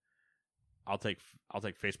said, I'll take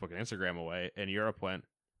Facebook and Instagram away, and Europe went,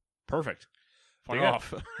 perfect. Fuck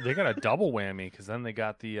off. They got a double whammy because then they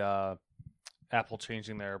got the Apple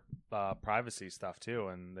changing their privacy stuff too,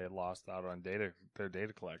 and they lost out on their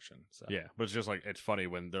data collection. So. Yeah, but it's just like, it's funny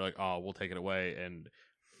when they're like, oh, we'll take it away, and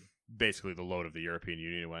basically the load of the European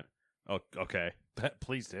Union went, oh, okay.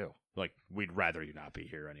 Please do. Like, we'd rather you not be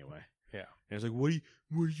here anyway. Yeah. And it's like, what do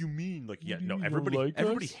you mean? Like, yeah, no,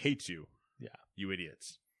 everybody hates you. Yeah. You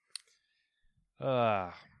idiots.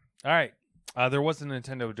 All right. There was a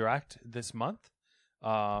Nintendo Direct this month.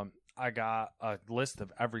 I got a list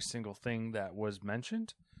of every single thing that was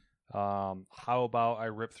mentioned. How about I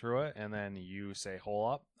rip through it and then you say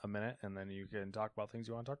hold up a minute and then you can talk about things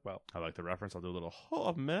you want to talk about. I like the reference. I'll do a little hold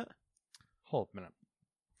up a minute. Hold up a minute.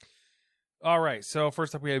 All right. So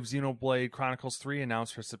first up we have Xenoblade Chronicles 3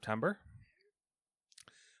 announced for September.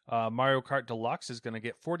 Mario Kart Deluxe is going to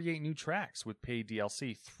get 48 new tracks with paid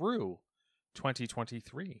DLC through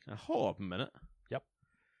 2023. Hold up a minute. Yep.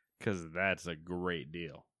 Because that's a great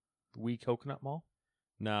deal. Wii Coconut Mall?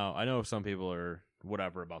 Now, I know some people are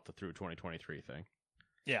whatever about the through 2023 thing.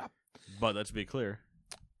 Yeah. But let's be clear.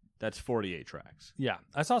 That's 48 tracks. Yeah.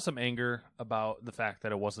 I saw some anger about the fact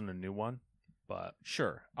that it wasn't a new one, but...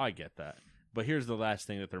 Sure, I get that. But here's the last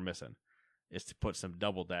thing that they're missing, is to put some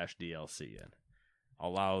Double Dash DLC in.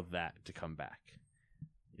 Allow that to come back.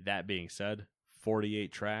 That being said,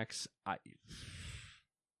 48 tracks,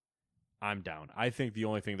 I'm down. I think the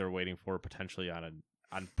only thing they're waiting for potentially on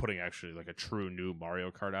putting actually like a true new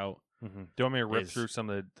Mario Kart out. Mm-hmm. Do you want me to rip through some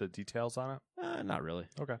of the details on it? Not really.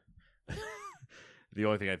 Okay. The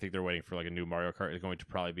only thing I think they're waiting for like a new Mario Kart is going to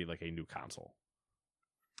probably be like a new console.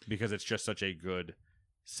 Because it's just such a good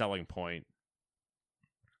selling point.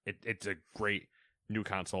 It's a great new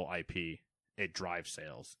console IP. It drives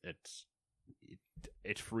sales.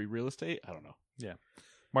 It's free real estate. I don't know. Yeah.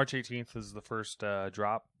 March 18th is the first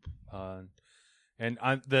drop. And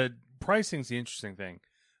the pricing's the interesting thing.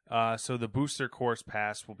 So the Booster Course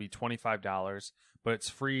Pass will be $25, but it's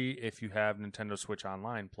free if you have Nintendo Switch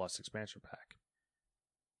Online plus expansion pack.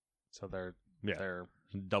 So they're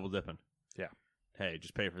double dipping. Yeah. Hey,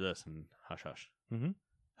 just pay for this and hush hush. Mm-hmm.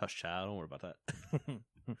 Hush child, don't worry about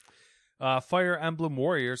that. Fire Emblem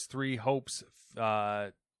Warriors 3 Hopes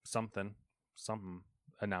something something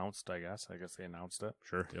announced, I guess. I guess they announced it.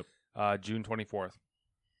 Sure. Yep. June 24th.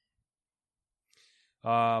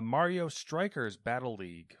 Mario Strikers Battle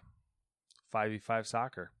League. 5v5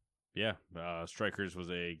 soccer. Yeah. Strikers was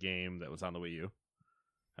a game that was on the Wii U.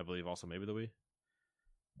 I believe also maybe the Wii.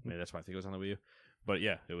 Maybe that's why I think it was on the Wii U. But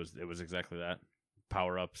yeah, it was exactly that.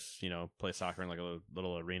 Power-ups, play soccer in like a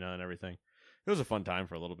little arena and everything. It was a fun time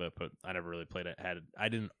for a little bit, but I never really played it. I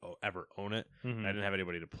didn't ever own it. Mm-hmm. I didn't have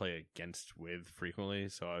anybody to play against with frequently,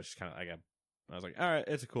 so I was just kind of I was like, all right,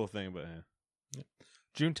 it's a cool thing, but Yep.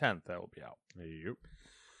 June 10th, that will be out.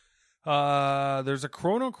 Yep. There's a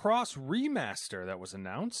Chrono Cross remaster that was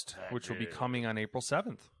announced, which will be coming on April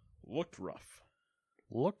 7th. Looked rough.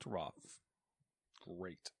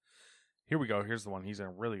 Great. Here we go. Here's the one he's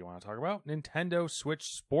going to really want to talk about. Nintendo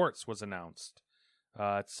Switch Sports was announced.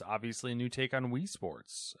 It's obviously a new take on Wii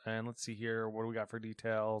Sports. And let's see here. What do we got for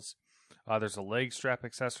details? There's a leg strap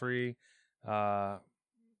accessory that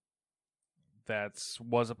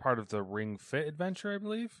was a part of the Ring Fit adventure, I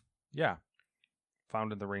believe. Yeah.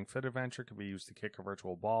 Found in the Ring Fit adventure. Could be used to kick a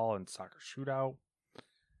virtual ball in soccer shootout.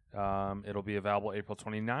 It'll be available April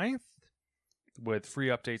 29th with free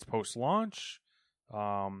updates post-launch.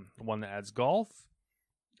 One that adds golf.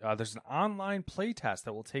 There's an online playtest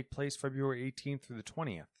that will take place February 18th through the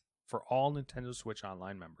 20th for all Nintendo Switch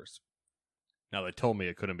Online members. Now, they told me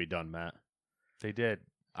it couldn't be done, Matt. They did.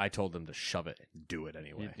 I told them to shove it and do it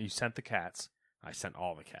anyway. You sent the cats. I sent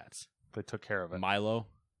all the cats. They took care of it. Milo,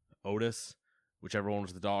 Otis, whichever one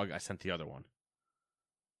was the dog, I sent the other one.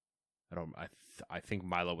 I think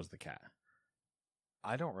Milo was the cat.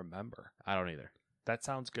 I don't remember. I don't either. That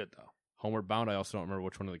sounds good, though. Homeward Bound, I also don't remember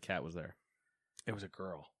which one of the cat was there. It was a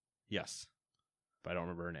girl. Yes. But I don't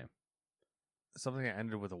remember her name. Something that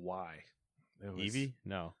ended with a Y. It was, Evie?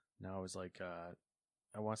 No. No, it was like,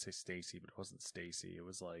 I want to say Stacy, but it wasn't Stacy. It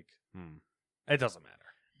was like, Hmm. It doesn't matter.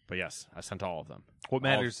 But yes, I sent all of them. What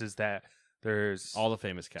matters is that there's all the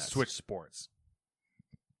famous cats. Switch Sports.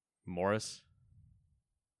 Morris,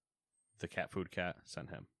 the cat food cat, sent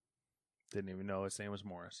him. Didn't even know his name was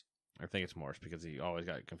Morris. I think it's Morse because he always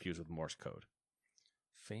got confused with Morse code.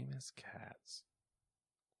 Famous cats.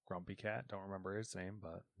 Grumpy Cat. Don't remember his name,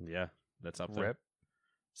 but yeah, that's up there. Rip.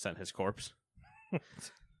 Sent his corpse.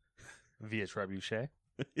 Via Trebuchet.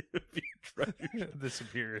 The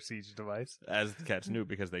superior siege device. As the cats knew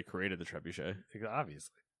because they created the Trebuchet.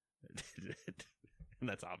 Obviously. And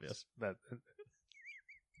that's obvious.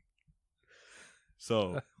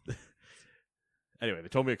 So, anyway, they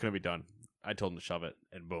told me it couldn't be done. I told them to shove it,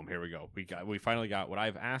 and boom, here we go. We finally got what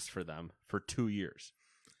I've asked for them for 2 years.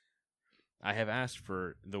 I have asked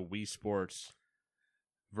for the Wii Sports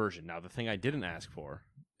version. Now, the thing I didn't ask for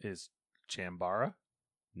is Chambara.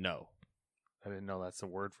 No. I didn't know that's the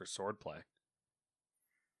word for swordplay.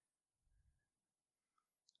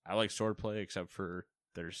 I like swordplay, except for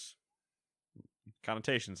there's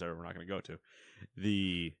connotations there we're not going to go to.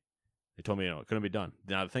 They told me it couldn't be done.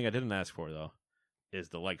 Now, the thing I didn't ask for, though, is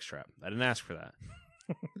the leg strap. I didn't ask for that.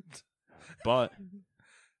 But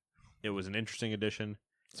it was an interesting addition.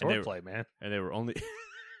 Swordplay, man. And they were only...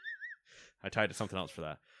 I tied to something else for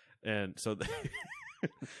that. And so...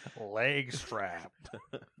 Leg strap.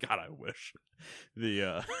 God, I wish.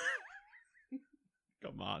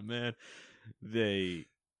 Come on, man. They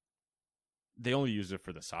only used it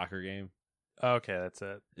for the soccer game. Okay, that's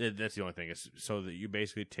it. That's the only thing. Is so that you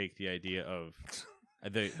basically take the idea of...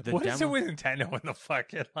 What is it with Nintendo and the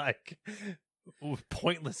fucking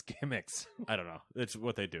pointless gimmicks? I don't know. It's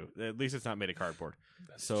what they do. At least it's not made of cardboard.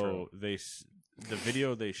 That's so true. The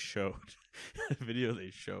video they showed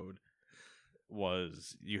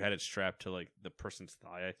was you had it strapped to like the person's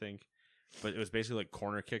thigh, I think, but it was basically like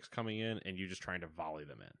corner kicks coming in and you just trying to volley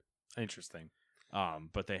them in. Interesting.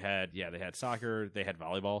 But they had soccer, they had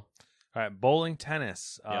volleyball. All right, bowling,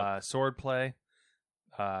 tennis, Yep. swordplay,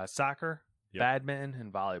 soccer. Yep. Badminton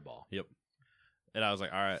and volleyball. Yep. And I was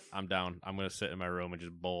like, all right, I'm down. I'm going to sit in my room and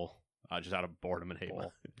just bowl, just out of boredom and hate.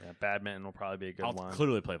 Yeah, badminton will probably be a good I'll one.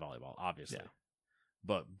 clearly play volleyball, obviously. Yeah.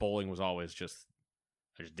 But bowling was always just,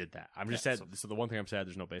 I just did that. I'm just sad. So the one thing I'm sad,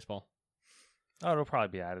 there's no baseball. Oh, it'll probably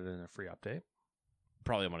be added in a free update.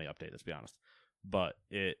 Probably a money update, let's be honest. But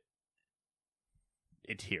it's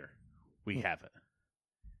here. We have it.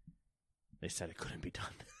 They said it couldn't be done.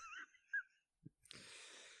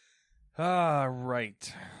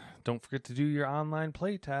 Right. Don't forget to do your online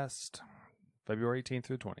playtest. February 18th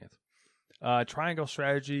through 20th. Triangle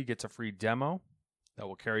Strategy gets a free demo that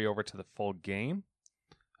will carry over to the full game.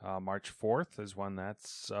 March 4th is when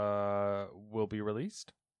that's will be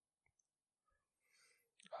released.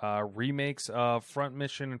 Remakes of Front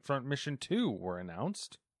Mission and Front Mission 2 were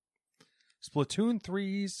announced. Splatoon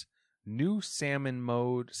 3's new Salmon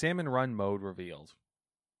Run mode revealed.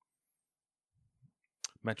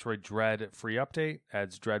 Metroid Dread free update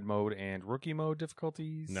adds Dread mode and Rookie mode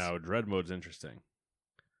difficulties. Now, Dread mode's interesting.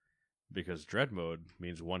 Because Dread mode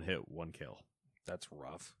means one hit, one kill. That's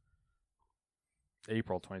rough.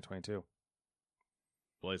 April 2022.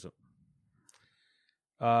 Blaze it.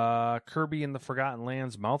 Kirby in the Forgotten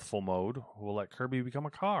Lands mouthful mode will let Kirby become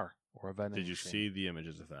a car or a vending Did you machine. see the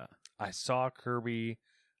images of that? I saw Kirby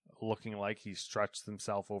looking like he stretched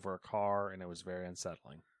himself over a car, and it was very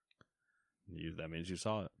unsettling. That means you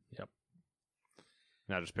saw it. Yep.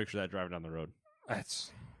 Now just picture that driving down the road.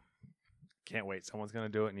 Can't wait. Someone's going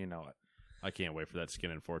to do it, and you know it. I can't wait for that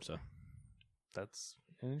skin in Forza. That's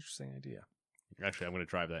an interesting idea. Actually, I'm going to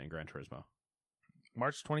drive that in Gran Turismo.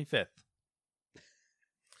 March 25th.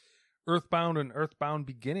 Earthbound and Earthbound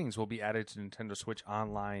Beginnings will be added to Nintendo Switch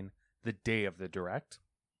Online the day of the Direct.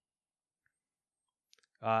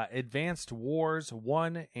 Advanced Wars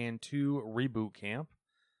 1 and 2 Reboot Camp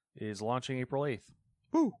is launching April 8th.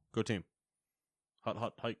 Woo! Go team.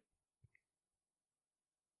 Hot, hike.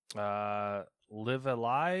 Live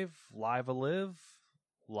Alive, Live a Live,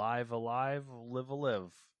 Live Alive, Live a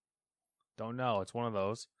Live. Don't know. It's one of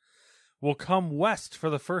those. Will come west for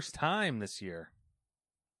the first time this year.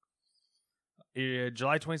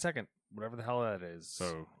 July 22nd, whatever the hell that is.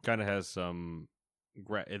 So, kind of has some...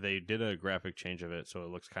 they did a graphic change of it, so it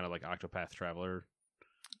looks kind of like Octopath Traveler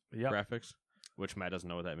graphics, which Matt doesn't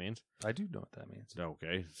know what that means. I do know what that means.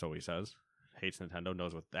 Okay, so he says. Hates Nintendo,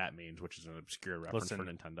 knows what that means, which is an obscure reference for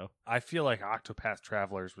Nintendo. I feel like Octopath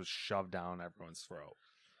Travelers was shoved down everyone's throat.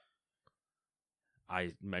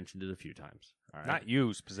 I mentioned it a few times. All right? Not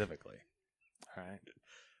you specifically. All right.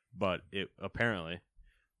 But it apparently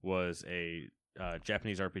was a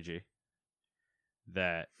Japanese RPG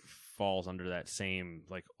that falls under that same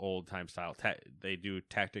like old time style. They do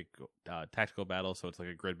tactical battles, so it's like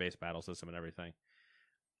a grid-based battle system and everything.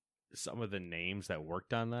 Some of the names that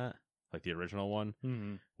worked on that, like the original one,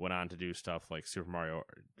 went on to do stuff like Super Mario.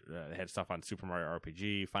 They had stuff on Super Mario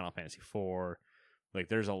RPG, Final Fantasy IV. Like,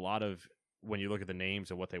 there's a lot of, when you look at the names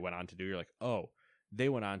and what they went on to do, you're like, oh, they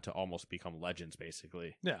went on to almost become legends,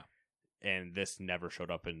 basically. Yeah. And this never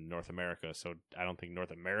showed up in North America, so I don't think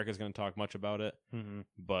North America is going to talk much about it.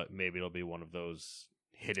 But maybe it'll be one of those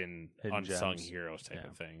hidden unsung gems. Heroes type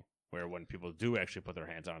of thing, where when people do actually put their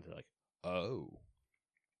hands on it, they're like, oh.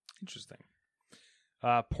 Interesting.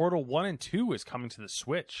 Portal 1 and 2 is coming to the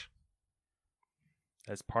Switch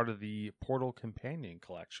as part of the Portal Companion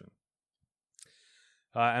Collection.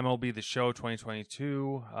 MLB The Show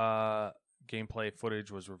 2022 gameplay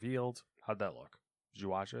footage was revealed. How'd that look? Did you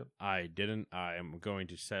watch it? I didn't. I am going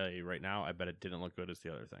to say right now, I bet it didn't look good as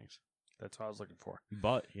the other things. That's what I was looking for.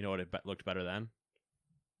 But you know what? It looked better then.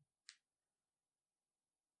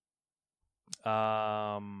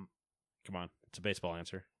 Come on, it's a baseball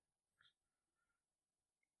answer.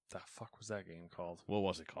 The fuck was that game called? What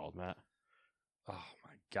was it called, Matt? Oh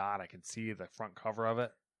my god, I can see the front cover of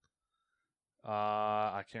it.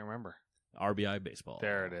 I can't remember. RBI Baseball.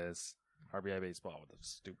 There it is. RBI Baseball with a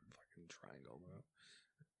stupid fucking triangle.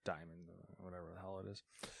 Diamond, whatever the hell it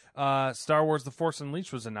is. Star Wars The Force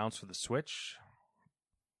Unleashed was announced for the Switch.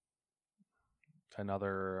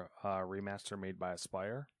 Another remaster made by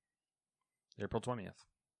Aspyr. April 20th.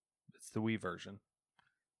 It's the Wii version.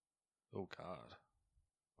 Oh, God.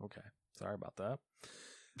 Okay. Sorry about that.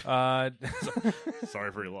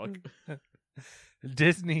 Sorry for your luck.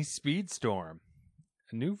 Disney Speedstorm.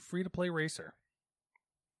 A new free-to-play racer.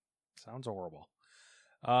 Sounds horrible.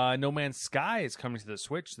 No Man's Sky is coming to the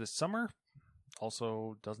Switch this summer.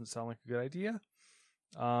 Also doesn't sound like a good idea.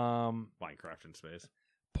 Minecraft in space.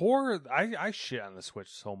 I shit on the Switch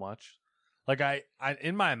so much. Like I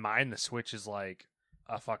in my mind, the Switch is like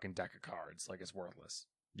a fucking deck of cards. Like, it's worthless.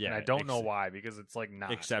 Yeah, and I don't know why, because it's like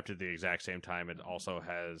not. Except at the exact same time, it also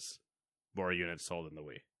has more units sold than the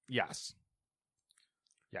Wii. Yes.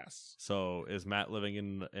 So is Matt living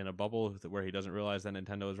in a bubble where he doesn't realize that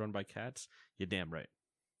Nintendo is run by cats? You're damn right.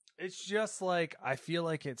 It's just like, I feel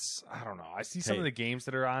like it's, I don't know. I see some of the games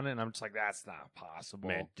that are on it, and I'm just like, that's not possible.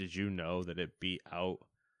 Man, did you know that it beat out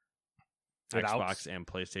Xbox and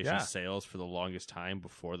PlayStation sales for the longest time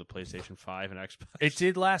before the PlayStation 5 and Xbox? It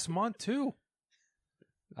did last month, too.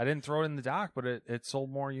 I didn't throw it in the dock, but it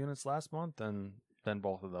sold more units last month than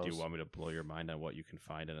both of those. Do you want me to blow your mind on what you can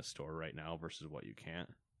find in a store right now versus what you can't?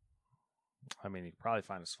 I mean, you can probably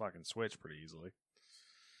find a fucking Switch pretty easily.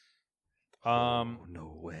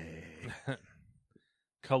 No way.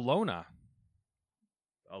 Kelowna.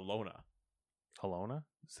 Alona. Kelowna?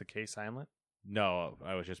 Is the K silent? No,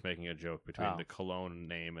 I was just making a joke between Oh. the Cologne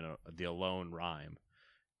name and the Alone rhyme.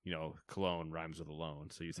 You know, Cologne rhymes with alone.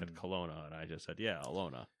 So you said Kelowna, and I just said, yeah,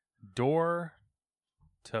 Alona. Door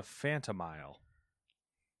to Phantomile.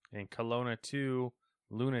 And Kelowna 2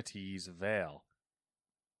 Lunaties Vale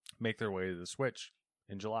make their way to the Switch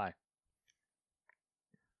in July.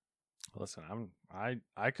 Listen,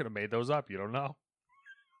 I could have made those up. You don't know.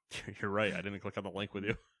 You're right. I didn't click on the link with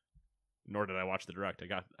you. Nor did I watch the direct. I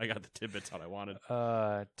got the tidbits out I wanted.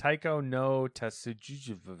 Taiko no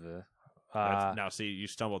Tetsujuju. Now, see, you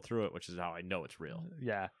stumbled through it, which is how I know it's real.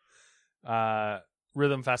 Yeah.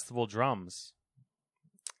 Rhythm Festival Drums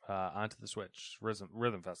onto the Switch.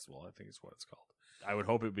 Rhythm Festival, I think is what it's called. I would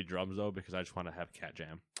hope it would be drums, though, because I just want to have Cat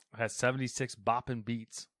Jam. It has 76 bopping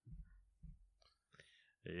beats.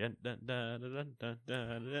 Cat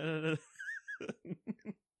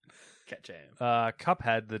Jam.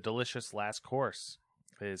 Cuphead, The Delicious Last Course,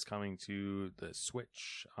 is coming to the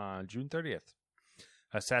Switch on June 30th.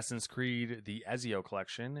 Assassin's Creed, the Ezio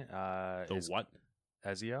Collection. The what?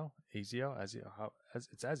 Ezio? Ezio? How?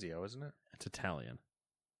 It's Ezio, isn't it? It's Italian.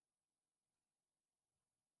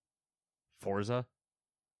 Forza?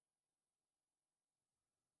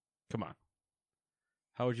 Come on.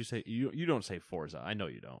 How would you say? You don't say Forza. I know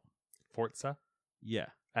you don't. Forza? Yeah.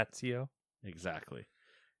 Ezio? Exactly.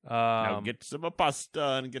 Now get some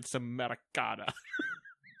pasta and get some maracata.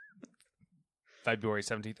 February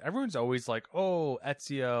 17th. Everyone's always like, oh,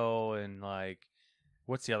 Ezio and like,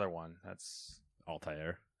 what's the other one? That's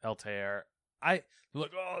Altair. They're like,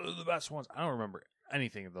 oh, they're the best ones. I don't remember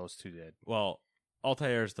anything of those two did. Well,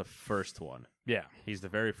 Altair is the first one. Yeah. He's the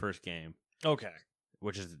very first game. Okay.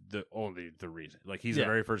 Which is the reason. Like, he's the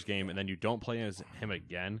very first game, and then you don't play as him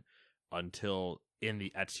again until in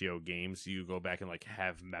the Ezio games you go back and like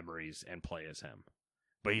have memories and play as him.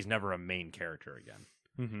 But he's never a main character again.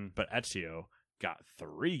 Mm-hmm. But Ezio got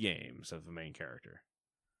 3 games of the main character.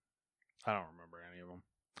 I don't remember any of them.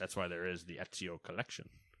 That's why there is the Ezio collection.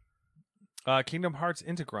 Kingdom Hearts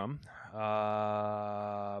Integrum.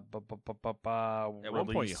 At one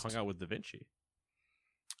point, you hung out with Da Vinci.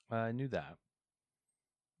 I knew that.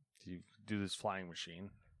 You do this flying machine.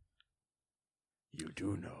 You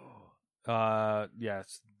do know.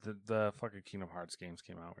 Yes, the fucking Kingdom Hearts games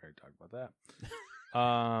came out. We already talked about that.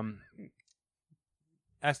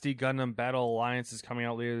 SD Gundam Battle Alliance is coming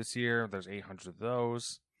out later this year. There's 800 of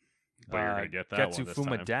those. But you're going to get that one this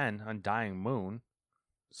Getsufuma time. Den, Undying Moon.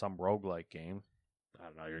 Some roguelike game. I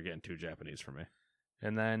don't know. You're getting too Japanese for me.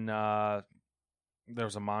 And then there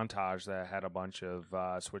was a montage that had a bunch of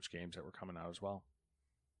Switch games that were coming out as well.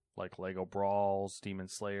 Like Lego Brawls, Demon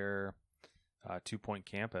Slayer, 2 Point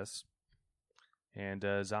Campus, and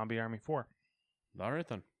Zombie Army 4. All right,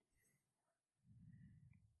 then.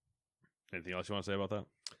 Anything else you want to say about that?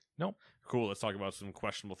 Nope. Cool. Let's talk about some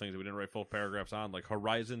questionable things that we didn't write full paragraphs on. Like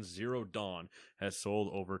Horizon Zero Dawn has sold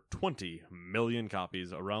over 20 million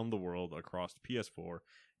copies around the world across PS4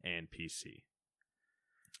 and PC.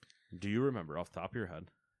 Do you remember off the top of your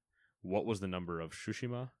head what was the number of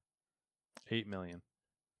Tsushima? 8 million.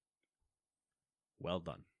 Well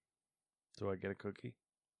done. Do I get a cookie?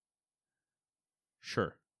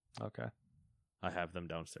 Sure. Okay. I have them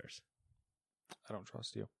downstairs. I don't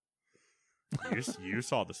trust you. You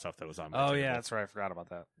saw the stuff that was on my Oh, table. yeah, that's right. I forgot about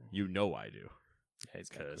that. You know I do. Yeah, he's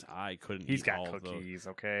got Because cookies. I couldn't He's eat got all of those. cookies,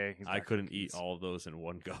 okay? He's I got couldn't cookies. eat all of those in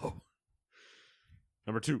one go.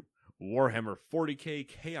 Number 2, Warhammer 40k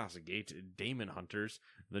Chaos Gate Daemon Hunters,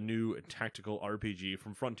 the new tactical RPG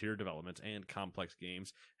from Frontier Developments and Complex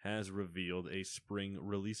Games, has revealed a spring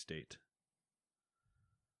release date.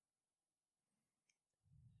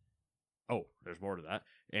 Oh, there's more to that.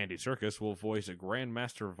 Andy Serkis will voice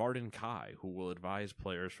Grandmaster Varden Kai, who will advise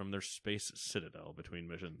players from their space citadel between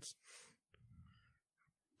missions.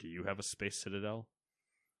 Do you have a space citadel?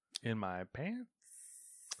 In my pants?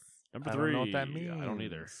 Number I 3. don't know what that means. I don't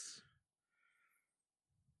either. It's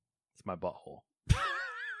my butthole.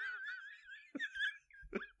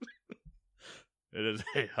 It is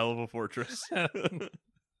a hell of a fortress.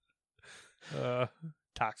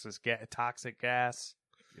 Toxic gas.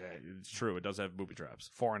 Yeah, it's true. It does have booby traps.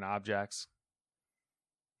 Foreign objects.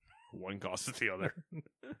 One causes the other.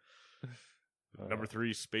 Number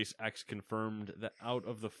 3, SpaceX confirmed that out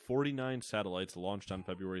of the 49 satellites launched on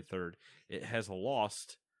February 3rd, it has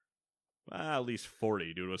lost at least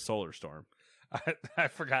 40 due to a solar storm. I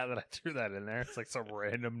forgot that I threw that in there. It's like some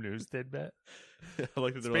random news tidbit. I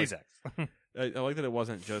like that SpaceX. I like that it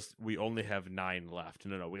wasn't just we only have 9 left.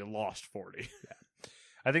 No, we lost 40. Yeah.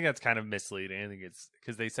 I think that's kind of misleading. I think it's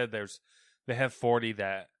because they said they have 40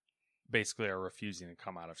 that basically are refusing to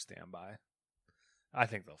come out of standby. I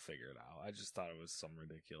think they'll figure it out. I just thought it was some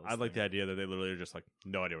ridiculous. I like the idea that they literally are just like,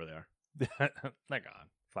 no idea where they are. They're gone.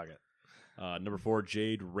 Fuck it. Number 4,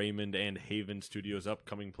 Jade Raymond and Haven Studios'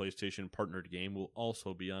 upcoming PlayStation partnered game will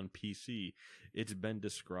also be on PC. It's been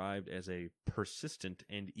described as a persistent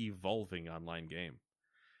and evolving online game,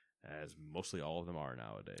 as mostly all of them are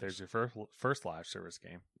nowadays. There's your first live service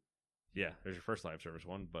game. Yeah, there's your first live service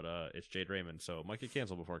one, but it's Jade Raymond, so it might get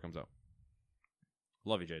canceled before it comes out.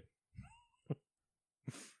 Love you, Jade.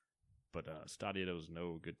 But Stadia was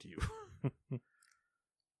no good to you.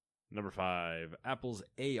 Number 5, Apple's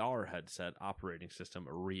AR headset operating system,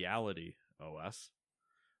 Reality OS,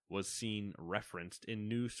 was seen referenced in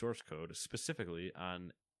new source code, specifically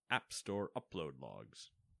on App Store upload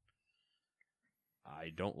logs.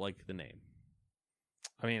 I don't like the name.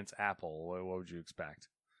 I mean, it's Apple. What would you expect?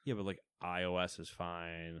 Yeah, but like iOS is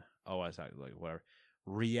fine. OS, like whatever.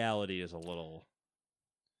 Reality is a little.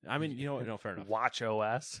 I mean, you know what? No, fair enough. Watch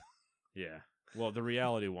OS. Yeah. Well, the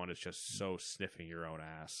Reality one is just so sniffing your own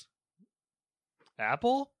ass.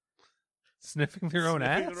 Apple sniffing their own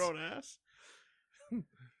ass. Sniffing their own ass.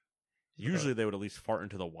 Usually, they would at least fart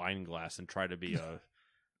into the wine glass and try to be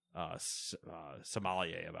a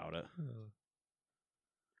sommelier about it.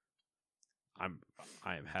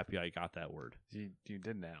 I am happy I got that word. You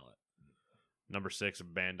did nail it. Number 6,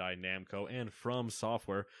 Bandai Namco and From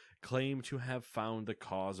Software claim to have found the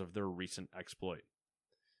cause of their recent exploit.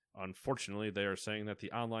 Unfortunately, they are saying that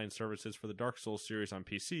the online services for the Dark Souls series on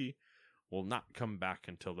PC will not come back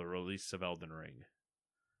until the release of Elden Ring.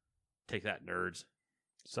 Take that, nerds.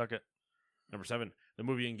 Suck it. Number 7, the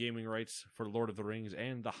movie and gaming rights for Lord of the Rings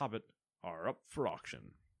and The Hobbit are up for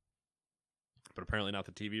auction. But apparently not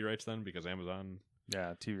the TV rights then, because Amazon...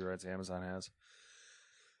 Yeah, TV rights Amazon has.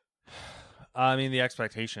 I mean, the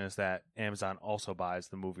expectation is that Amazon also buys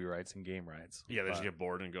the movie rights and game rights. Yeah, they just get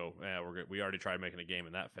bored and go, yeah, we already tried making a game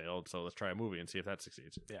and that failed, so let's try a movie and see if that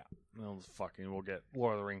succeeds. Yeah. We'll get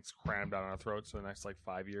Lord of the Rings crammed down our throats for the next,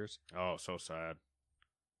 5 years. Oh, so sad.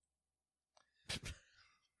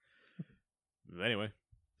 Anyway,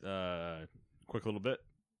 quick little bit.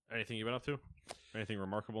 Anything you've been up to? Anything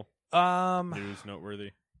remarkable? News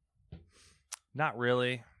noteworthy? Not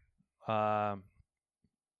really.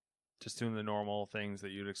 Just doing the normal things that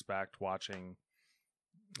you'd expect, watching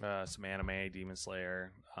some anime, Demon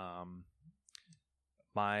Slayer.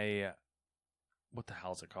 What the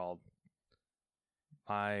hell is it called?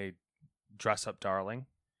 My Dress Up Darling.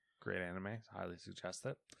 Great anime. Highly suggest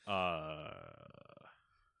it. My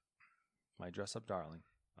Dress Up Darling.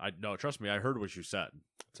 No, trust me, I heard what you said.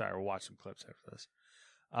 Sorry, we'll watch some clips after this.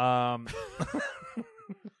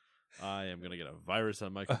 I am going to get a virus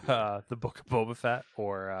on my computer. The Book of Boba Fett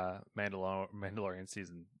or Mandalorian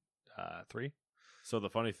Season 3. So the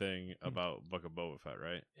funny thing about Book of Boba Fett,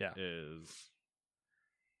 right? Yeah. Is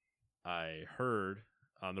I heard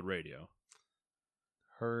on the radio.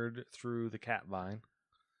 Heard through the cat vine.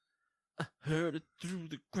 I heard it through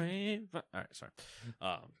the grapevine. All right, sorry.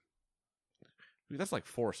 That's like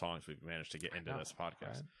 4 songs we've managed to get into this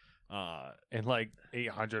podcast. Right? And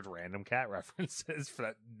 800 random cat references for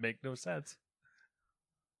that make no sense.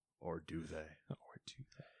 Or do they?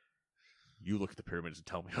 You look at the pyramids and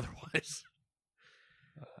tell me otherwise.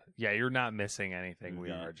 Yeah, you're not missing anything.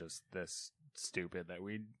 We are just this stupid that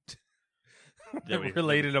we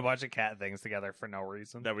related a bunch of cat things together for no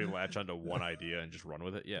reason. That we latch onto one idea and just run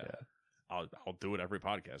with it. Yeah. I'll do it every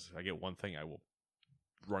podcast. If I get one thing, I will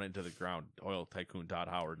run into the ground. Oil Tycoon Todd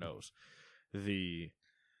Howard knows. The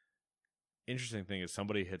interesting thing is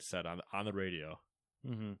somebody had said on the radio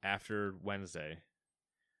after Wednesday,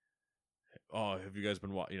 oh, have you guys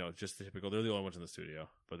been watching? Just the typical, they're the only ones in the studio,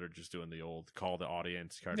 but they're just doing the old call the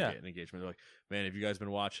audience card to get an engagement. They're like, man, have you guys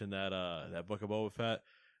been watching that Book of Boba Fett?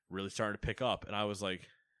 Really starting to pick up. And I was like,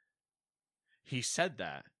 he said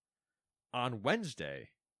that on Wednesday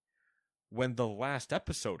when the last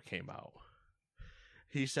episode came out.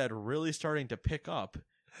 He said really starting to pick up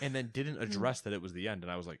and then didn't address that it was the end.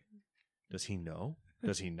 And I was like, does he know?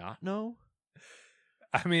 Does he not know?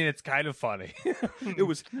 I mean, it's kind of funny. It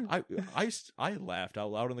was. I laughed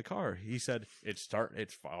out loud in the car. He said it's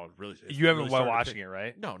really. You haven't been watching it,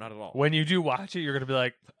 right? No, not at all. When you do watch it, you're gonna be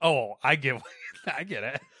like, "Oh, I get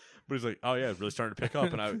it." But he's like, "Oh yeah, it's really starting to pick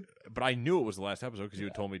up." But I knew it was the last episode because you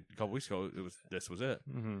had told me a couple weeks ago this was it.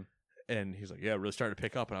 Mm-hmm. And he's like, "Yeah, really starting to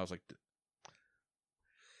pick up." And I was like,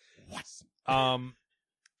 "What?"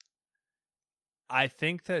 I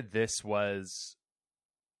think that this was.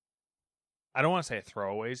 I don't want to say a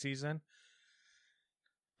throwaway season,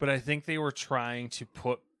 but I think they were trying to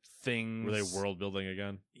put things. Were they world building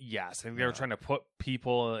again? Yes, I think they were trying to put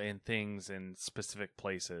people and things in specific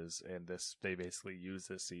places, and they basically use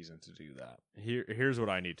this season to do that. Here's what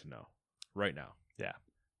I need to know right now. Yeah.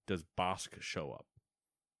 Does Bosk show up?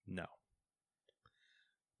 No.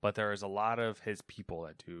 But there is a lot of his people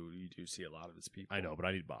that do. You do see a lot of his people. I know, but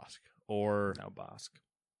I need Bosk. Or No Bosk.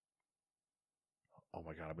 oh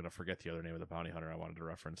my god, I'm gonna forget the other name of the bounty hunter I wanted to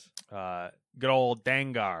reference. Good old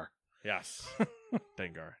Dengar. Yes,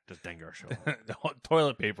 Dengar. Does Dengar show up?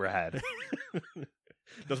 Toilet paper head.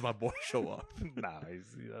 Does my boy show up? No,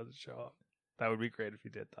 he doesn't show up. That would be great if he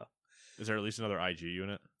did, though. Is there at least another IG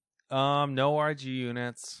unit? No RG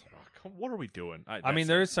units. Oh, what are we doing? I mean,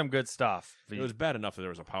 there is some good stuff. It was bad enough that there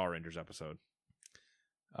was a Power Rangers episode.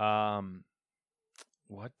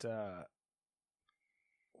 What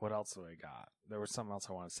else do I got? There was something else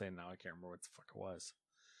I want to say. Now I can't remember what the fuck it was.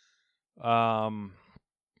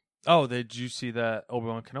 Oh, did you see that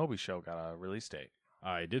Obi-Wan Kenobi show got a release date?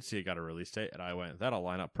 I did see it got a release date, and I went, that'll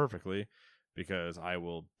line up perfectly because I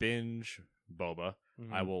will binge Boba,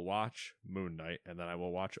 I will watch Moon Knight, and then I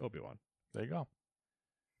will watch Obi-Wan. There you go.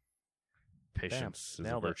 Patience is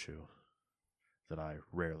a virtue that I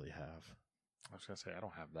rarely have. I was going to say, I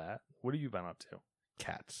don't have that. What have you been up to?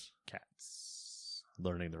 Cats.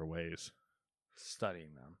 Learning their ways.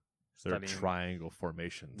 Studying them. Their triangle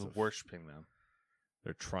formations. Worshipping them.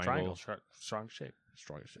 Their triangle. Strong shape.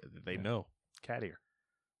 Strong shape. They know. Cat ear.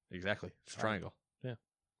 Exactly. It's triangle. Yeah.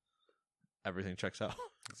 Everything checks out.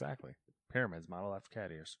 Exactly. Pyramids modeled after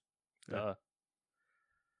cat ears. Yeah.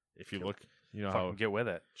 If you look, you know how... Get with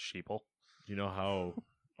it, sheeple. You know how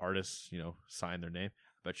artists, sign their name?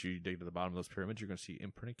 I bet you dig to the bottom of those pyramids, you're going to see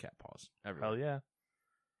imprinted cat paws everywhere. Hell yeah.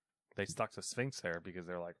 They stuck the Sphinx there because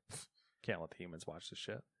they're like, can't let the humans watch this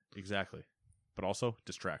shit. Exactly. But also,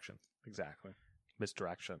 distraction. Exactly.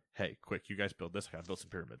 Misdirection. Hey, quick, you guys build this, I got to build some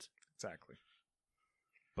pyramids. Exactly.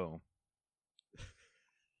 Boom.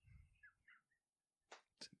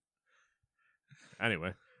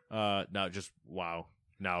 Anyway, now just, wow.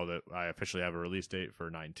 Now that I officially have a release date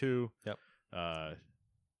for 9/2. Yep.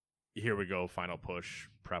 Here we go, final push,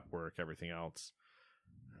 prep work, everything else.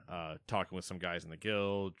 Talking with some guys in the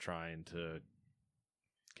guild, trying to...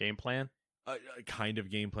 Game plan? A kind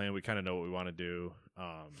of game plan. We kind of know what we want to do.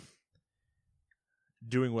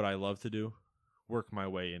 Doing what I love to do. Work my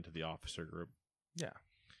way into the officer group. Yeah.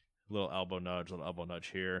 Little elbow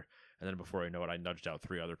nudge here. And then before I know it, I nudged out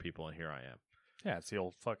 3 other people, and here I am. Yeah, it's the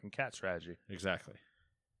old fucking cat strategy. Exactly.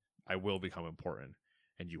 I will become important,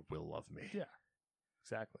 and you will love me. Yeah.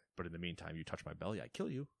 Exactly. But in the meantime, you touch my belly, I kill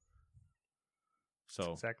you. So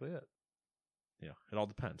that's exactly it. It all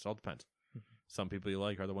depends. Some people you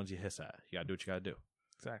like are the ones you hiss at. You gotta do what you gotta do.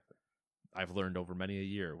 Exactly. I've learned over many a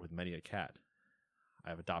year with many a cat.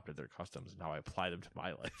 I've adopted their customs and how I apply them to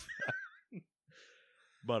my life.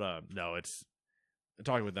 But no, it's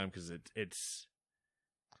talking with them because it's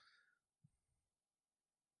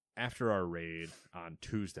after our raid on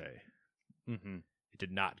Tuesday. It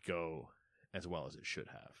did not go as well as it should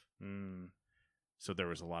have. So there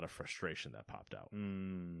was a lot of frustration that popped out.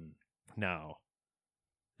 Now,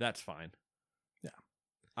 that's fine. Yeah.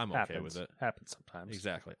 I'm okay with it. Happens sometimes.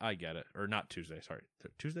 Exactly. I get it. Or not Tuesday, sorry.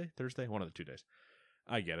 Tuesday? Thursday? One of the 2 days.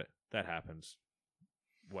 I get it. That happens.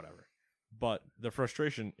 Whatever. But the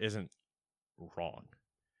frustration isn't wrong.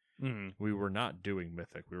 We were not doing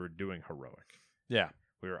Mythic. We were doing Heroic. Yeah.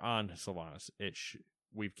 We were on Sylvanas.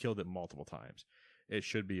 We've killed it multiple times. It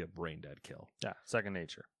should be a brain dead kill. Yeah. Second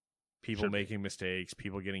nature. People making mistakes,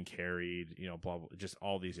 people getting carried, blah, blah, just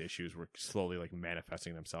all these issues were slowly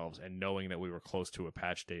manifesting themselves. And knowing that we were close to a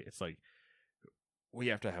patch date, it's like we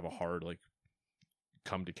have to have a hard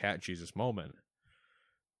come to cat Jesus moment.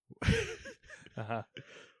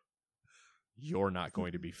 You're not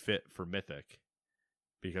going to be fit for Mythic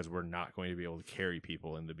because we're not going to be able to carry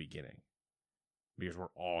people in the beginning because we're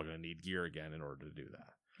all going to need gear again in order to do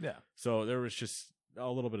that. Yeah. So there was just a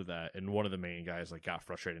little bit of that, and one of the main guys got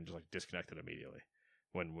frustrated and just disconnected immediately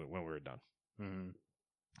when we were done.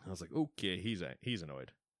 I was like, okay, he's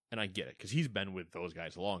annoyed, and I get it because he's been with those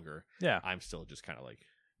guys longer. Yeah, I'm still just kind of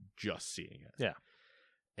just seeing it. Yeah,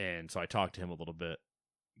 and so I talked to him a little bit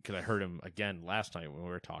because I heard him again last night when we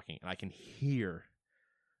were talking, and I can hear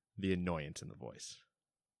the annoyance in the voice.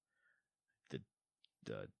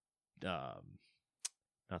 The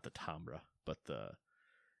not the timbre, but the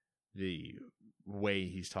way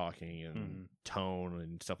he's talking and tone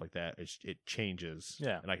and stuff like that, it changes.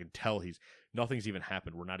 Yeah. And I can tell nothing's even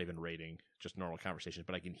happened. We're not even raiding, just normal conversations,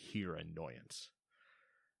 but I can hear annoyance.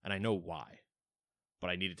 And I know why, but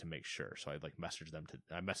I needed to make sure. So I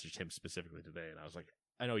messaged him specifically today, and I was like,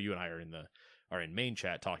 I know you and I are in the are in main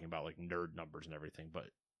chat talking about like nerd numbers and everything. But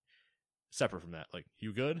separate from that, like,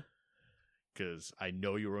 you good? Because I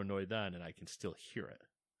know you were annoyed then, and I can still hear it.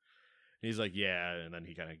 And he's like, yeah, and then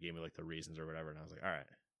he kind of gave me like the reasons or whatever, and I was like, all right,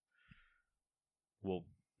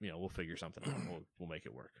 we'll figure something out. We'll make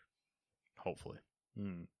it work. Hopefully.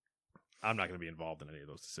 I'm not going to be involved in any of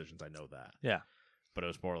those decisions. I know that. Yeah. But it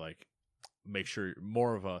was more like, make sure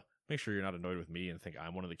you're not annoyed with me and think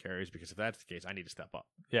I'm one of the carriers, because if that's the case, I need to step up.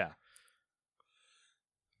 Yeah.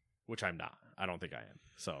 Which I'm not. I don't think I am.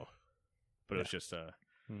 So, but it was just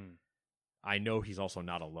I know he's also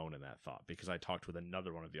not alone in that thought, because I talked with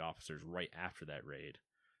another one of the officers right after that raid,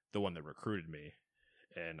 the one that recruited me,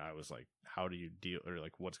 and I was like, how do you deal, or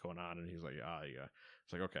like, what's going on? And he's like, yeah.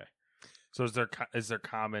 It's like, okay. So is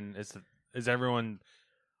everyone?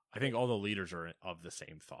 I think all the leaders are of the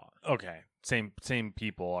same thought. Okay. Same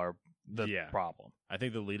people are the problem. I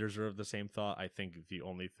think the leaders are of the same thought. I think the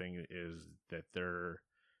only thing is that they're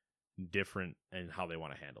different in how they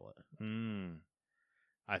want to handle it.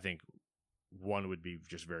 I think one would be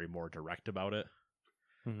just very more direct about it.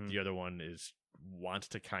 The other one wants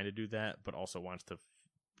to kind of do that, but also wants to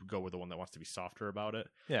go with the one that wants to be softer about it.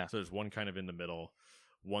 Yeah. So there's one kind of in the middle,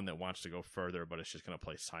 one that wants to go further, but it's just going to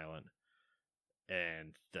play silent.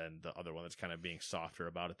 And then the other one that's kind of being softer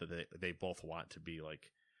about it, that they both want to be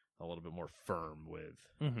like a little bit more firm with,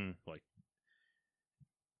 like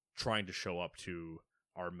trying to show up to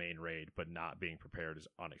our main raid, but not being prepared is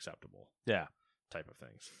unacceptable. Yeah. Type of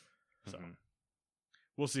things. So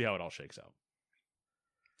we'll see how it all shakes out.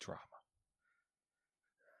 Drama.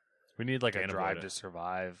 We need like a Drive to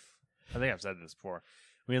Survive. I think I've said this before.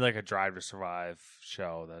 We need like a Drive to Survive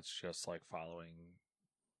show that's just like following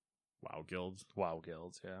WoW guilds.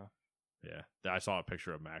 Yeah. Yeah. I saw a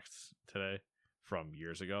picture of Max today from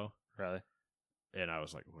years ago. Really? And I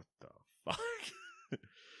was like, what the fuck?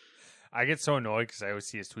 I get so annoyed because I always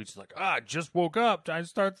see his tweets like, just woke up, time to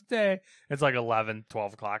start the day. It's like 11,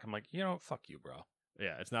 12 o'clock. I'm like, fuck you, bro.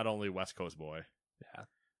 Yeah, it's not only West Coast boy. Yeah.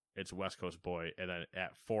 It's West Coast boy. And then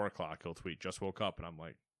at 4 o'clock, he'll tweet, just woke up. And I'm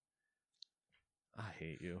like, I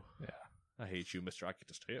hate you. Yeah. I hate you, Mr. I get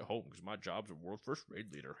to stay at home because my job's a world first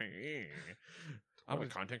raid leader. I'm a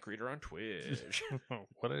content creator on Twitch.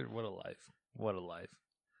 What a life. What a life.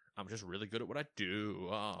 I'm just really good at what I do.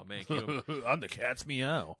 Oh, man. I'm the cat's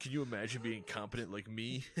meow. Can you imagine being competent like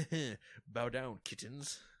me? Bow down,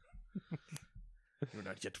 kittens. You're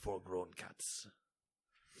not yet full-grown cats.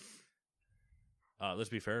 Let's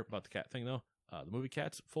be fair about the cat thing, though. The movie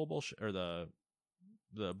Cats, full bullshit. Or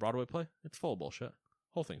the Broadway play, it's full of bullshit.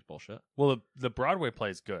 Whole thing's bullshit. Well, the Broadway play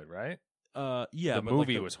is good, right? Yeah. The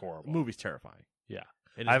movie was horrible. The movie's terrifying. Yeah.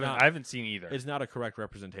 I haven't seen either. It's not a correct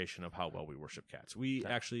representation of how well we worship cats. We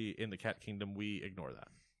actually, in the cat kingdom, we ignore that.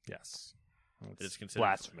 Yes. It is considered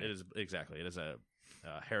blasphemy. It is exactly. It is a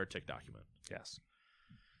heretic document. Yes.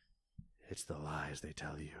 It's the lies they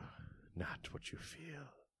tell you, not what you feel,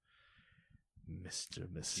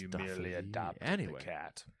 Mr. Mustafa. You merely adopted the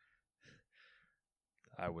cat.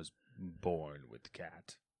 I was born with the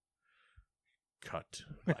cat. Cut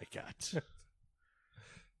by cat.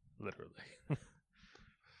 Literally. The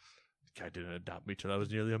cat didn't adopt me till I was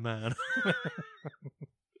nearly a man. All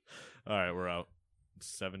right, we're out.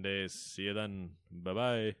 7 days. See you then.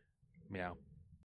 Bye-bye. Meow.